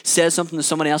you said something to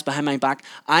somebody else behind my back.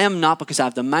 I am not, because I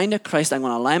have the mind of Christ. I'm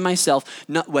going to align myself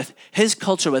not with his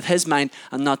culture, with his mind,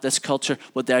 and not this culture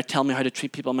what they're telling me how to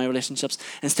treat people in my relationships.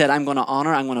 Instead, I'm going to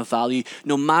honor. I'm going to value.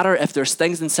 No matter if there's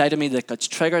things inside of me that gets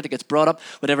triggered, that gets brought up,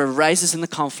 whatever rises in the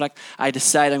conflict, I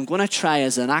decide I'm going to try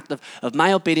as an act of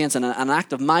my obedience and an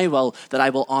act of my will that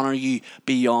I will honor you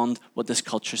beyond what this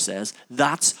culture says.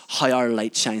 That's how our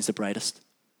light shines the brightest.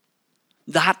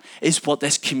 That is what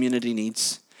this community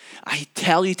needs. I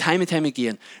tell you time and time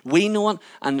again, we know it,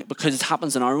 and because it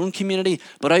happens in our own community,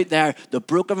 but out there, the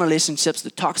broken relationships,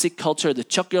 the toxic culture, the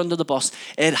chuck you under the bus,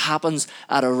 it happens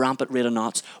at a rampant rate of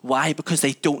knots. Why? Because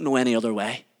they don't know any other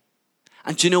way.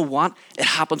 And do you know what? It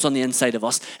happens on the inside of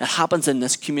us. It happens in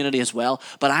this community as well.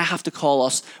 But I have to call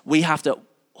us, we have to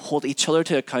hold each other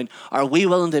to account. Are we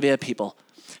willing to be a people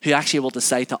who actually will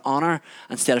decide to honor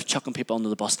instead of chucking people under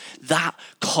the bus? That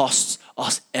costs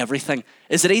us everything.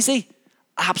 Is it easy?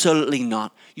 Absolutely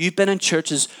not. You've been in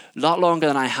churches a lot longer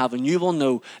than I have, and you will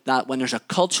know that when there's a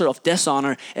culture of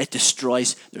dishonor, it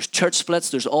destroys. There's church splits,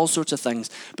 there's all sorts of things.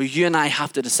 But you and I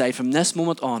have to decide from this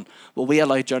moment on, will we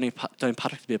allow Journey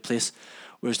Downpatrick to be a place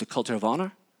where there's the culture of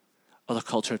honor or the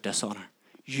culture of dishonor?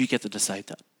 You get to decide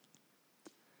that.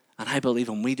 And I believe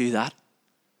when we do that,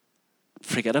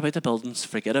 forget about the buildings,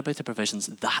 forget about the provisions.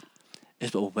 That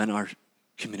is what will win our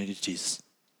community to Jesus.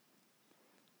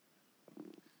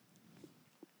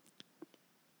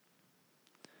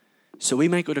 So we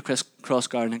might go to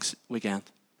Crossgar next weekend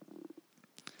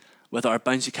with our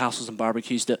bouncy castles and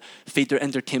barbecues to feed their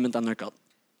entertainment and their gut.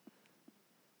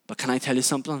 But can I tell you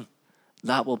something?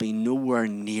 That will be nowhere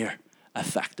near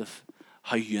effective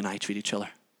how you and I treat each other.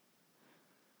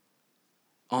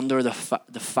 Under the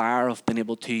fire of being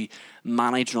able to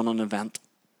manage, run an event,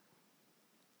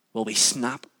 will we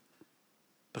snap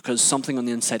because something on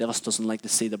the inside of us doesn't like to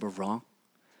see that we're wrong?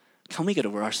 Can we get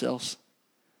over ourselves?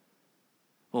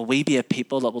 Will we be a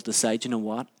people that will decide, you know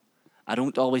what? I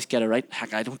don't always get it right.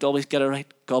 Heck, I don't always get it right.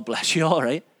 God bless you all,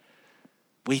 right?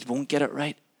 We won't get it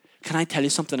right. Can I tell you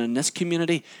something? In this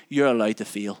community, you're allowed to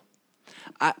fail.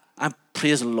 I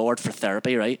praise the Lord for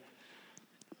therapy, right?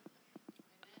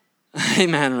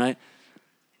 Amen, right?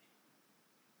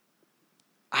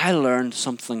 I learned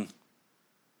something,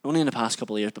 only in the past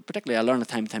couple of years, but particularly I learned it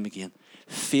time and time again.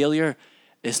 Failure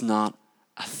is not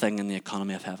a thing in the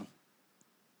economy of heaven.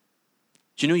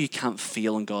 Do you know you can't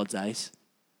fail in God's eyes?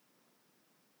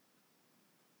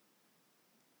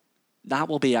 That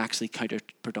will be actually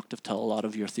counterproductive to a lot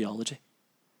of your theology.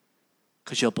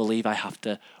 Because you'll believe I have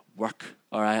to work,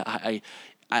 or I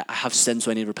have sin,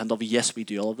 so I need to repent of. Yes, we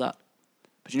do all of that.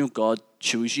 But you know God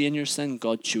chose you in your sin.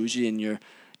 God chose you in your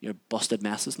your busted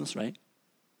messiness, right?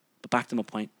 But back to my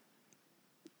point.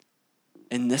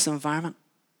 In this environment,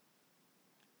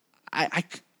 I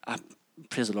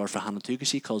praise the Lord for Hannah too, because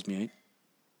she calls me out.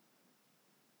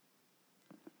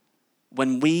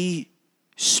 When we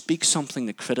speak something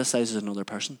that criticizes another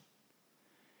person,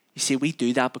 you see, we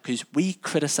do that because we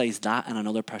criticize that in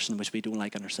another person which we don't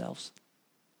like in ourselves.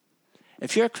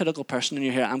 If you're a critical person and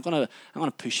you're here, I'm gonna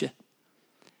push you.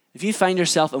 If you find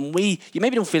yourself, and you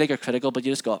maybe don't feel like you're critical, but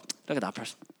you just go, look at that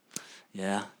person.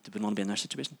 Yeah, they wouldn't want to be in their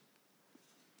situation.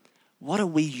 What are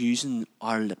we using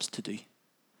our lips to do?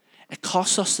 It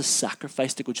costs us the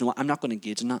sacrifice to go, do you know what, I'm not going to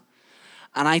engage in that.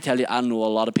 And I tell you, I know a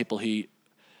lot of people who,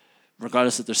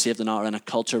 regardless if they're saved or not, are in a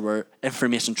culture where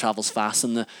information travels fast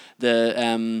and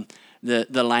the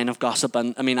line of gossip.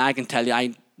 And I mean, I can tell you,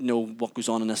 I know what goes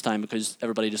on in this time because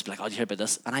everybody just be like, oh, did you hear about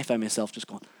this? And I find myself just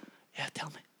going, yeah, tell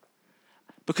me.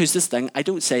 Because this thing, I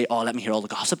don't say, oh, let me hear all the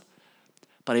gossip.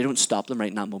 But I don't stop them right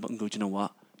in that moment and go, do you know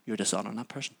what? You're dishonoring that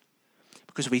person.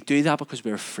 Because we do that because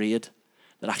we're afraid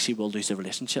that actually we'll lose a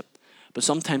relationship. But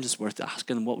sometimes it's worth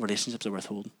asking what relationships are worth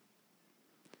holding.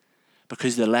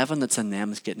 Because the leaven that's in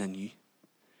them is getting in you.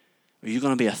 Are you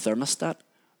going to be a thermostat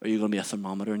or are you going to be a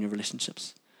thermometer in your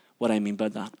relationships? What I mean by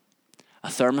that. A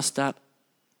thermostat,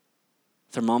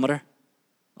 thermometer,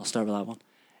 I'll start with that one.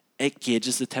 It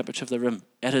gauges the temperature of the room.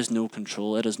 It has no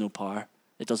control. It has no power.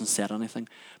 It doesn't set anything.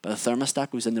 But a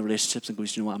thermostat goes in the relationships and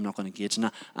goes, you know what, I'm not going to gauge in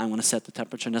that. I'm going to set the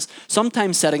temperature in this.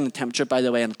 Sometimes setting the temperature, by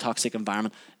the way, in a toxic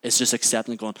environment is just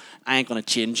accepting and going, I ain't going to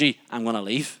change you. I'm going to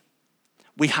leave.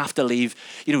 We have to leave.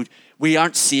 You know, we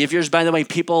aren't saviors, by the way.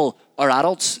 People are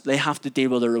adults. They have to deal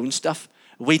with their own stuff.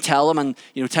 We tell them, and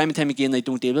you know, time and time again, they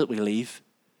don't deal with it, we leave.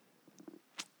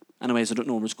 Anyways, I don't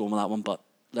know where I was going with that one, but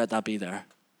let that be there.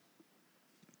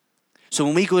 So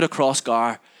when we go to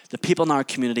Crossgar, the people in our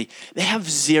community, they have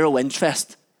zero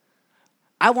interest.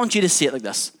 I want you to see it like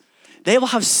this. They will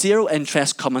have zero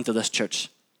interest coming to this church.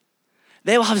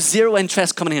 They will have zero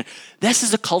interest coming here. This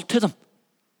is a cult to them.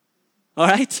 All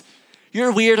right?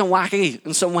 You're weird and wacky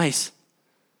in some ways.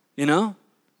 You know?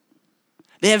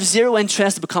 They have zero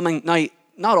interest in becoming, now,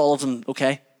 not all of them,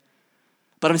 okay?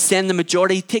 But I'm saying the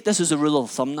majority, take this as a rule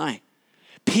of thumb now.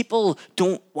 People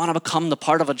don't want to become the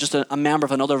part of just a member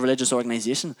of another religious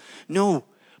organization. No.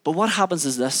 But what happens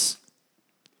is this.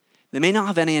 They may not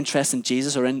have any interest in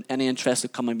Jesus or any interest in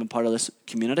becoming part of this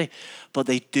community, but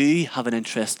they do have an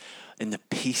interest in the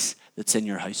peace that's in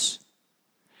your house.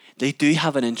 They do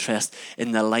have an interest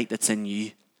in the light that's in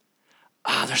you.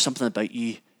 There's something about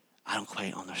you. I don't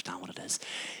quite understand what it is.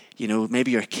 You know,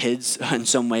 maybe your kids in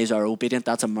some ways are obedient.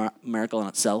 That's a miracle in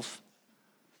itself.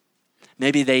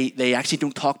 Maybe they actually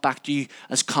don't talk back to you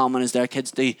as common as their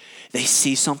kids do. They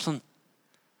see something.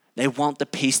 They want the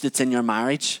peace that's in your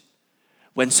marriage.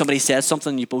 When somebody says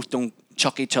something, you both don't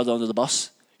chuck each other under the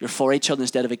bus. You're for each other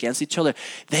instead of against each other.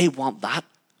 They want that.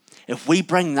 If we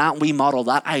bring that, we model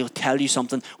that, I will tell you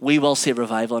something, we will see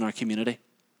revival in our community.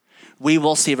 We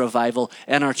will see revival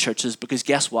in our churches because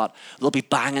guess what? They'll be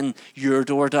banging your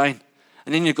door down.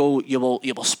 And then you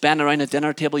will spend around a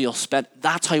dinner table,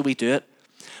 that's how we do it.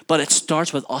 But it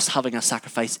starts with us having a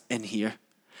sacrifice in here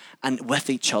and with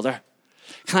each other.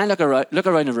 Can I look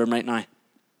around the room right now?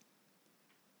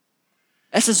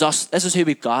 This is us. This is who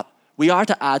we've got. We are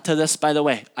to add to this, by the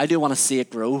way. I do want to see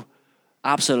it grow.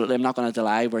 Absolutely. I'm not going to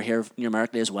deny we're here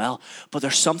numerically as well. But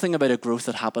there's something about a growth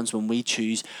that happens when we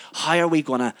choose. Who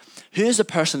is the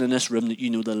person in this room that you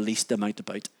know the least amount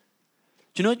about? Do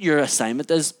you know what your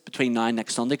assignment is between now and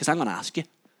next Sunday? Because I'm going to ask you.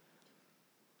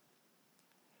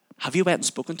 Have you went and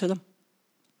spoken to them?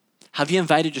 Have you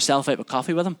invited yourself out for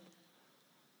coffee with them?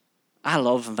 I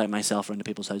love inviting myself around to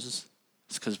people's houses.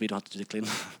 It's because we don't have to do the cleaning.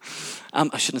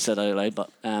 I shouldn't have said that out loud, but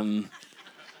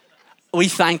we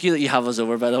thank you that you have us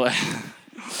over, by the way.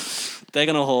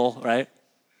 Digging a hole, right?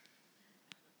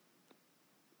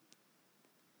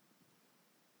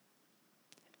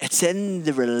 It's in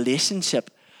the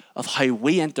relationship of how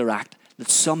we interact that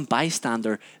some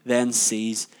bystander then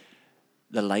sees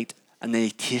the light and they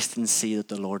taste and see that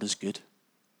the Lord is good.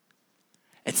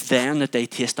 It's then that they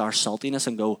taste our saltiness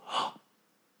and go, oh,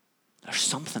 there's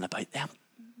something about them.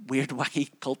 Weird,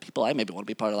 wacky cult people. I maybe want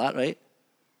to be part of that, right?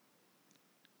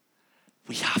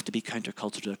 We have to be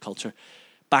counterculture to the culture.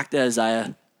 Back to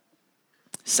Isaiah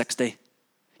 60.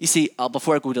 You see,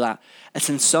 before I go to that,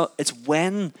 it's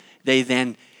when they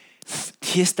then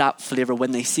taste that flavor,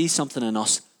 when they see something in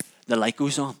us, the light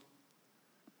goes on.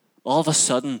 All of a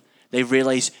sudden, they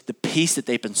realize the peace that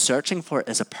they've been searching for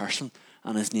is a person,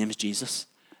 and his name is Jesus.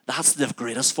 That's the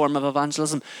greatest form of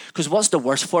evangelism. Because what's the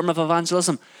worst form of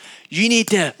evangelism? You need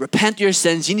to repent your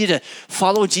sins. You need to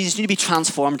follow Jesus. You need to be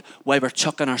transformed while we're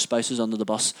chucking our spouses under the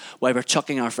bus, while we're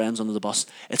chucking our friends under the bus.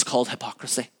 It's called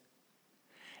hypocrisy.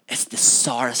 It's the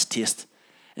sourest taste.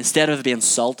 Instead of being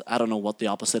salt, I don't know what the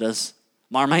opposite is.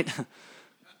 Marmite?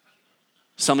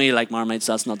 Some of you like Marmite,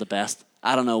 so that's not the best.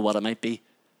 I don't know what it might be.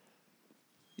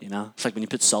 You know, it's like when you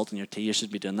put salt in your tea, you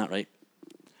should be doing that, right?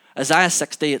 Isaiah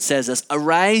 60, it says this,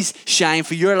 "Arise, shine,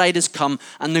 for your light is come,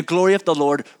 and the glory of the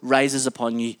Lord rises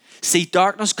upon you. See,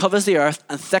 darkness covers the earth,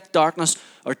 and thick darkness,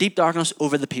 or deep darkness,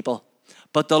 over the people.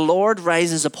 But the Lord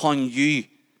rises upon you,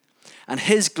 and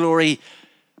his glory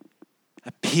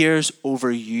appears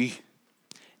over you."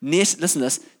 Listen to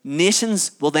this.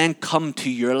 Nations will then come to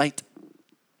your light,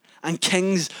 and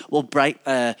kings to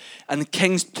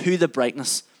the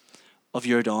brightness of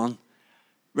your dawn.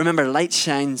 Remember, light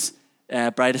shines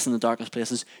brightest in the darkest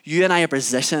places. You and I are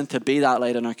positioned to be that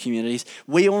light in our communities.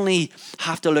 We only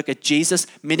have to look at Jesus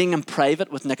meeting in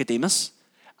private with Nicodemus,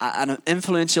 an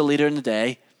influential leader in the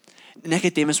day.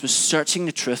 Nicodemus was searching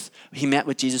the truth. He met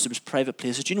with Jesus. It was private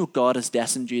places. Do you know God has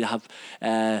destined you to have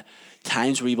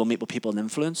times where you will meet with people in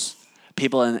influence?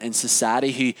 People in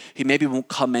society who maybe won't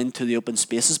come into the open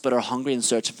spaces but are hungry and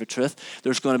searching for truth.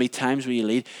 There's going to be times where you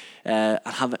lead and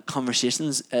have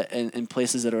conversations in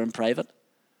places that are in private.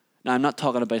 Now, I'm not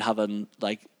talking about having,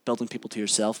 building people to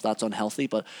yourself. That's unhealthy.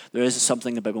 But there is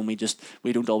something about when we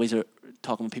don't always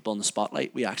talk with people in the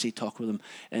spotlight. We actually talk with them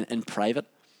in private.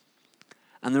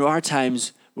 And there are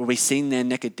times where we've seen then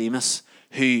Nicodemus,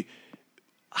 who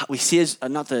we see as,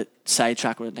 not to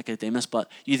sidetrack with Nicodemus, but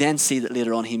you then see that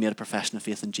later on he made a profession of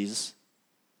faith in Jesus.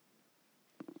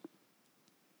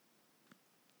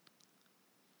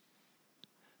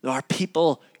 There are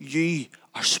people, there's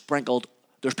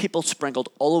people sprinkled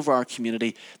all over our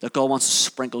community that God wants to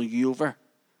sprinkle you over,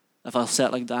 if I'll say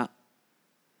it like that,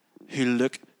 who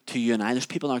look to you and I. There's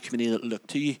people in our community that look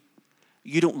to you.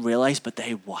 You don't realize, but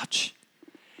they watch.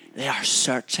 They are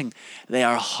searching. They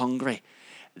are hungry.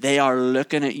 They are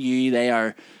looking at you. They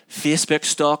are Facebook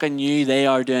stalking you. They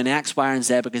are doing X, Y, and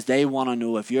Z because they want to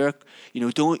know if you're,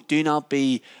 do not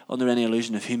be under any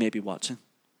illusion of who may be watching.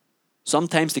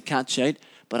 Sometimes they catch out,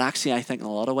 but actually I think in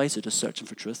a lot of ways they're just searching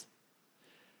for truth.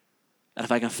 And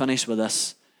if I can finish with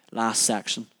this last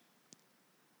section,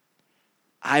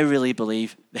 I really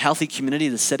believe the healthy community,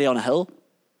 the city on a hill,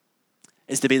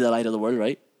 is to be the light of the world,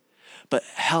 right? But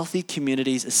healthy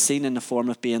communities is seen in the form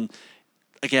of being,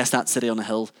 I guess, that city on a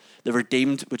hill, the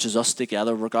redeemed, which is us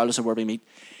together, regardless of where we meet.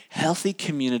 Healthy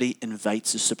community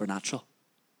invites the supernatural.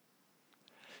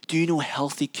 Do you know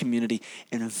healthy community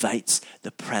invites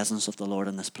the presence of the Lord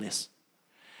in this place?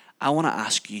 I want to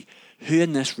ask you, who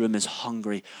in this room is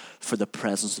hungry for the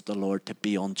presence of the Lord to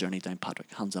be on Journey Down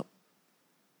Patrick? Hands up.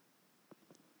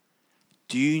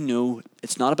 Do you know,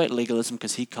 it's not about legalism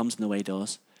because he comes in the way he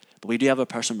does, but we do have a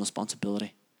personal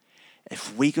responsibility.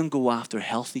 If we can go after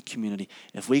healthy community,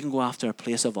 if we can go after a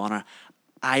place of honor,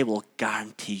 I will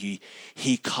guarantee you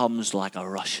he comes like a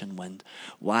rushing wind.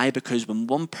 Why? Because when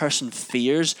one person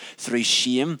fears through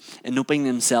shame and opening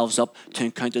themselves up to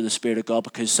encounter the Spirit of God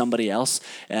because somebody else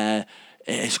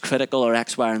is critical or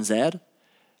X, Y, and Z,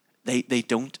 they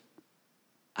don't.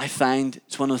 I find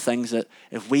it's one of the things that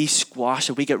if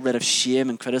we get rid of shame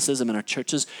and criticism in our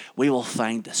churches, we will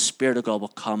find the Spirit of God will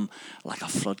come like a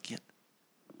floodgate.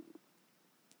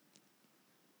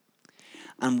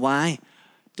 And why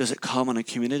does it come in a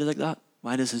community like that?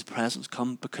 Why does his presence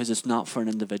come? Because it's not for an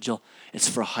individual. It's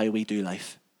for how we do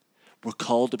life. We're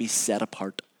called to be set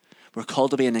apart. We're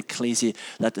called to be an ecclesia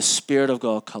that the Spirit of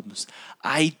God comes.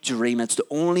 I dream.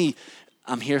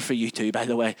 I'm here for you too, by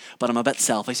the way, but I'm a bit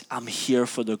selfish. I'm here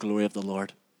for the glory of the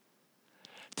Lord.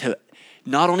 To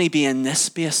not only be in this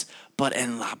space, but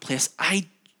in that place. I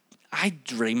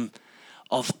dream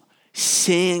of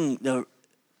seeing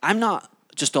I'm not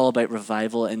just all about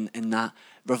revival in that.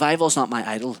 Revival is not my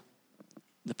idol.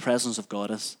 The presence of God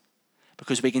is.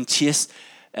 Because we can chase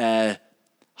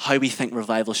how we think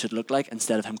revival should look like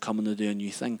instead of him coming to do a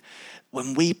new thing.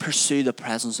 When we pursue the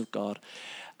presence of God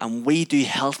and we do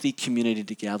healthy community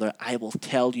together, I will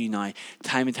tell you now,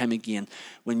 time and time again,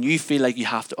 when you feel like you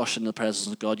have to usher in the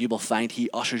presence of God, you will find he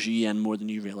ushers you in more than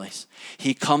you realize.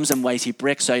 He comes in ways, he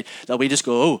breaks out that we just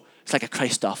go, oh, it's like a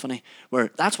Christophany,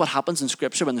 where that's what happens in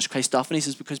Scripture when there's Christophanies,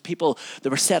 is because people that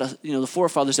were set, the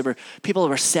forefathers, people that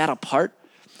were set apart.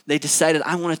 They decided,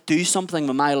 I want to do something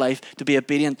with my life to be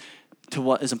obedient to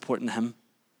what is important to him.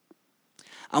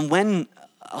 And when,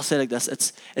 I'll say it like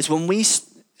this, it's when we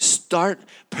start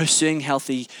pursuing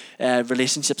healthy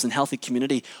relationships and healthy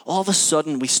community, all of a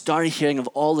sudden we started hearing of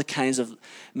all the kinds of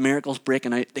miracles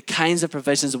breaking out, the kinds of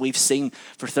provisions that we've seen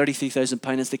for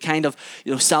 £33,000, the kind of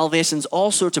salvations,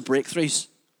 all sorts of breakthroughs.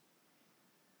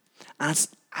 And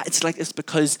it's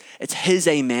because it's his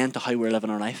amen to how we're living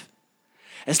our life.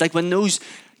 It's like when those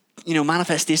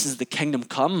manifestations of the kingdom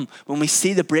come, when we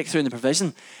see the breakthrough and the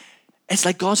provision, it's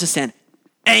like God's just saying,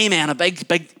 amen, a big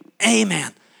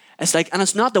amen. It's like, and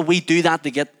it's not that we do that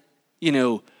to get,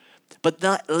 but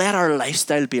let our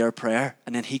lifestyle be our prayer.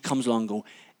 And then he comes along and go,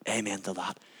 amen to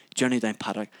that. Journey down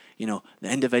Patrick, the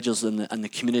individuals and the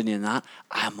community and that,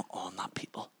 I'm on that,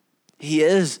 people. He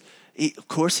is. Of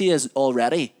course he is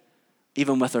already,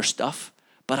 even with our stuff.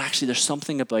 But actually there's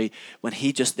something about when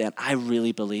he just then, I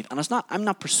really believe. And I'm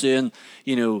not pursuing,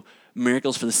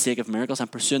 miracles for the sake of miracles. I'm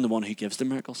pursuing the one who gives the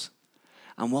miracles.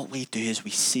 And what we do is we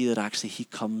see that actually he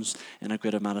comes in a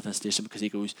greater manifestation because he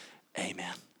goes,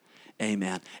 amen,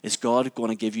 amen. Is God going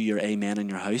to give you your amen in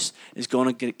your house? Is God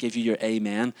going to give you your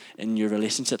amen in your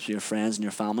relationships with your friends and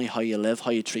your family, how you live,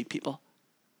 how you treat people?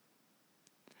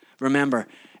 Remember,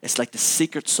 it's like the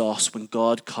secret sauce when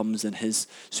God comes in his...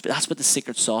 That's what the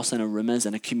secret sauce in a room is,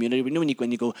 in a community. When you go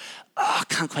and you go, I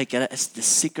can't quite get it. It's the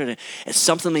secret. It's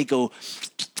something we go...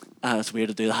 it's weird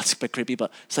to do that. It's a bit creepy,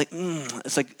 but it's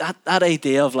like that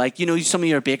idea of some of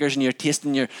your bakers and you're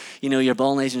tasting your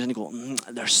bolognese and you go,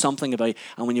 there's something about.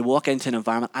 And when you walk into an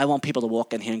environment, I want people to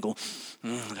walk in here and go,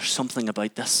 there's something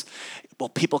about this. Well,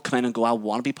 people come in and go, I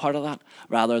want to be part of that,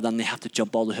 rather than they have to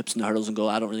jump all the hoops and the hurdles and go,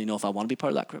 I don't really know if I want to be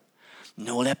part of that group.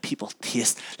 No, let people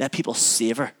taste, let people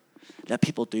savor, let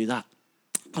people do that.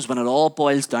 Because when it all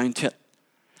boils down to it,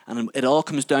 and it all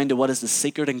comes down to what is the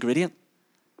secret ingredient,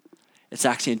 it's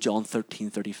actually in John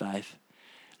 13:35.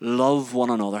 Love one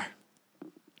another.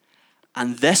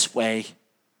 And this way,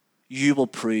 you will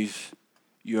prove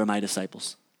you are my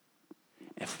disciples.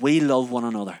 If we love one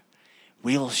another,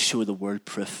 we will show the world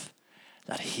proof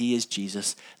that he is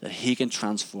Jesus, that he can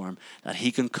transform, that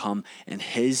he can come in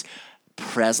his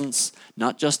presence,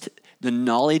 not just the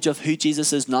knowledge of who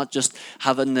Jesus is, not just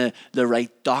having the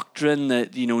right doctrine,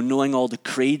 knowing all the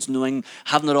creeds,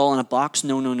 having it all in a box.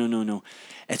 No.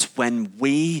 It's when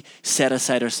we set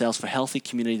aside ourselves for healthy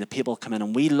community that people come in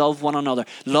and we love one another.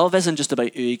 Love isn't just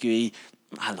about ooey gooey,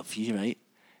 I love you, right?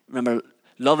 Remember,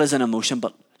 love is an emotion,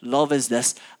 but love is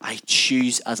this: I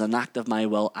choose as an act of my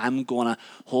will. I'm going to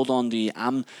hold on to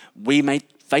you. We might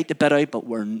fight the bit out,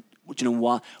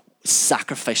 but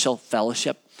sacrificial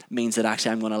fellowship means that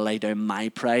actually I'm going to lay down my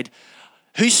pride.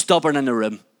 Who's stubborn in the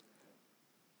room?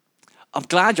 I'm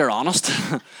glad you're honest.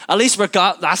 At least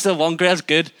that's the one grade,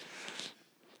 good.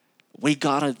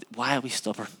 Why are we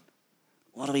stubborn?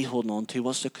 What are we holding on to?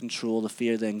 What's the control, the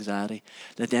fear, the anxiety?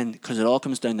 Because it all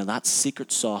comes down to that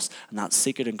secret sauce, and that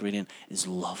secret ingredient is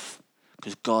love.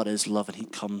 Because God is love and he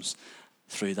comes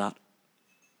through that.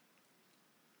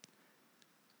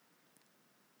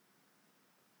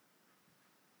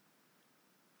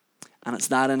 And it's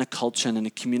that in a culture and in a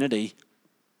community,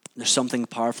 there's something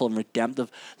powerful and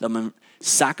redemptive. The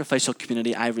sacrificial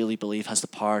community, I really believe, has the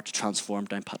power to transform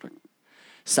Downpatrick.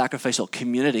 Sacrificial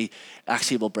community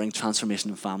actually will bring transformation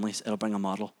in families. It'll bring a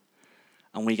model.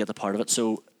 And we get the part of it.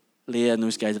 So, Leah and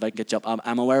those guys, if I can get you up,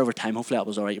 I'm aware over time, hopefully that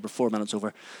was all right. You were 4 minutes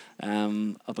over. I've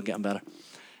been getting better.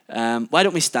 Why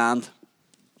don't we stand,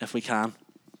 if we can?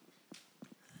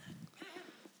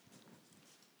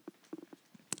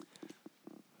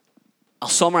 I'll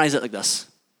summarize it like this.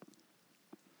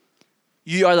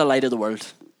 You are the light of the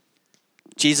world.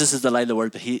 Jesus is the light of the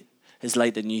world, but his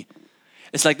light in you.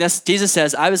 It's like this. Jesus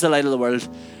says, I was the light of the world.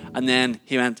 And then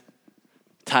he went,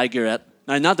 tag you're it.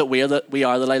 Now, not that we are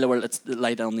the light of the world. It's the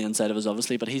light on the inside of us,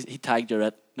 obviously. But he tagged you're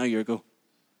it. Now you go.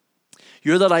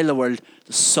 You're the light of the world,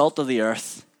 the salt of the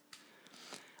earth.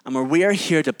 And we are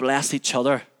here to bless each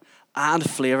other, add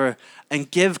flavor,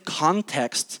 and give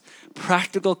context,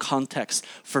 practical context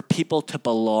for people to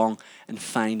belong and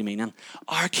find meaning.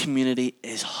 Our community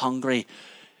is hungry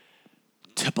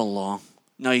to belong.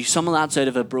 Now, some of that's out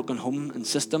of a broken home and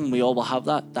system. We all will have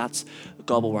that.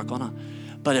 God will work on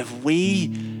it. But if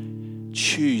we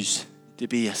choose to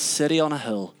be a city on a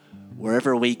hill,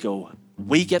 wherever we go,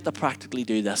 we get to practically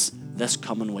do this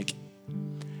coming week.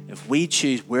 If we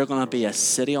choose, we're going to be a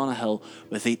city on a hill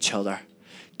with each other.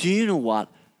 Do you know what?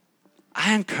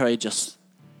 I encourage us,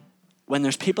 when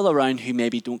there's people around who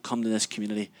maybe don't come to this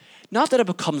community, not that it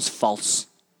becomes false,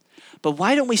 but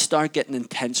why don't we start getting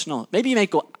intentional? Maybe you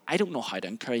might go, I don't know how to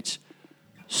encourage.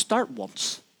 Start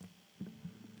once.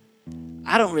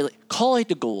 Call out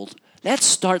the gold. Let's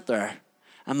start there.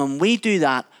 And when we do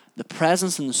that, the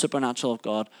presence and the supernatural of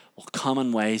God will come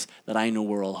in ways that I know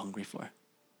we're all hungry for.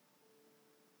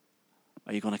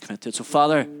 Are you going to commit to it? So,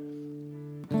 Father,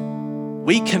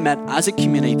 we commit as a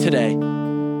community today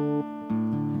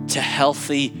to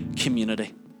healthy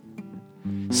community,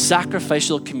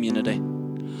 sacrificial community,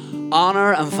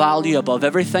 honor and value above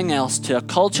everything else, to a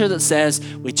culture that says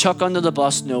we chuck under the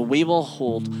bus. No, we will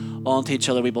hold on to each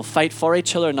other. We will fight for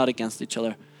each other, not against each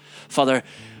other. Father,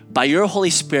 by your Holy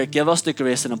Spirit, give us the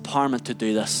grace and empowerment to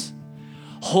do this.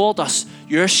 Hold us,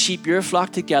 your sheep, your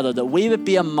flock together, that we would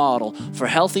be a model for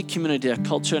healthy community, a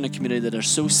culture and a community that are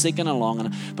so seeking and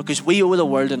longing, because we owe the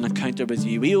world an encounter with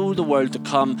you. We owe the world to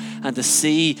come and to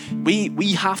see.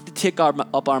 We have to take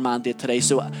up our mandate today.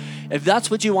 So if that's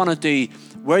what you want to do,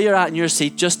 where you're at in your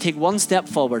seat, just take one step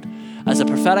forward as a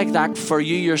prophetic act for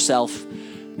you yourself.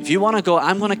 If you want to go,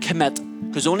 I'm going to commit,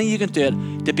 because only you can do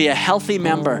it, to be a healthy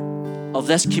member of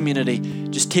this community.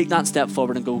 Just take that step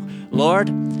forward and go, Lord,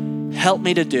 help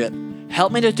me to do it.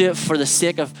 Help me to do it for the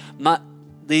sake of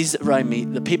these around me,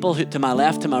 the people who, to my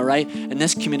left, to my right, in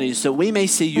this community, so we may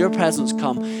see your presence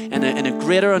come in a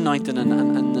greater anointing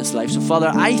in this life. So, Father,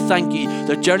 I thank you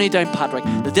that Journey Down Patrick,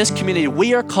 that this community,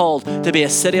 we are called to be a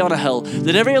city on a hill,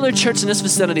 that every other church in this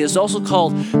vicinity is also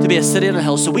called to be a city on a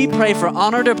hill. So we pray for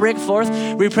honor to break forth.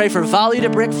 We pray for value to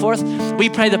break forth. We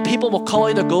pray that people will call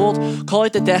out the gold, call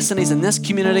out the destinies in this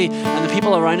community and the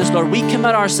people around us. Lord, we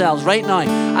commit ourselves right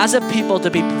now as a people to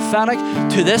be prophetic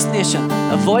to this nation,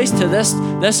 a voice to this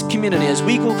community. As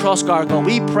we go across Gargoyle,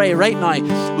 we pray right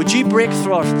now, would you break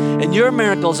forth in your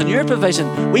miracles and your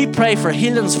provision? We pray for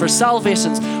healings, for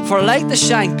salvations, for light to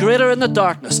shine greater in the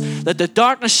darkness, that the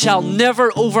darkness shall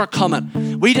never overcome it.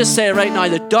 We just say right now,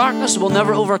 the darkness will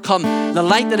never overcome the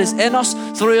light that is in us,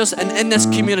 through us, and in this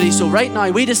community. So right now,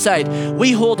 we decide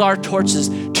we hold our torches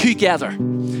together.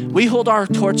 We hold our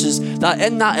torches, that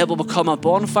in that it will become a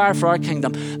bonfire for our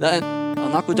kingdom. That I'll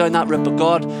not go down that route, but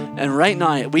God, and right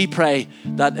now we pray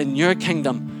that in your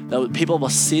kingdom that people will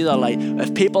see the light.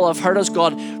 If people have heard us,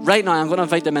 God, right now I'm going to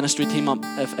invite the ministry team up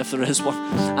if there is one,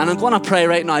 and I'm going to pray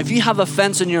right now. If you have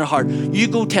offense in your heart, you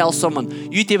go tell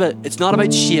someone. You do it. It's not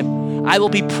about shame. I will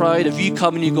be proud if you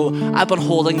come and you go, I've been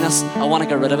holding this, I want to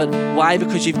get rid of it. Why?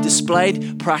 Because you've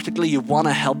displayed practically you want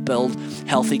to help build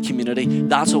healthy community.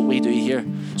 That's what we do here.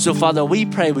 So Father, we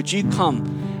pray, would you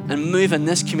come and move in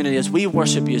this community as we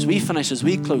worship you, as we finish, as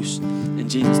we close, in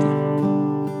Jesus' name.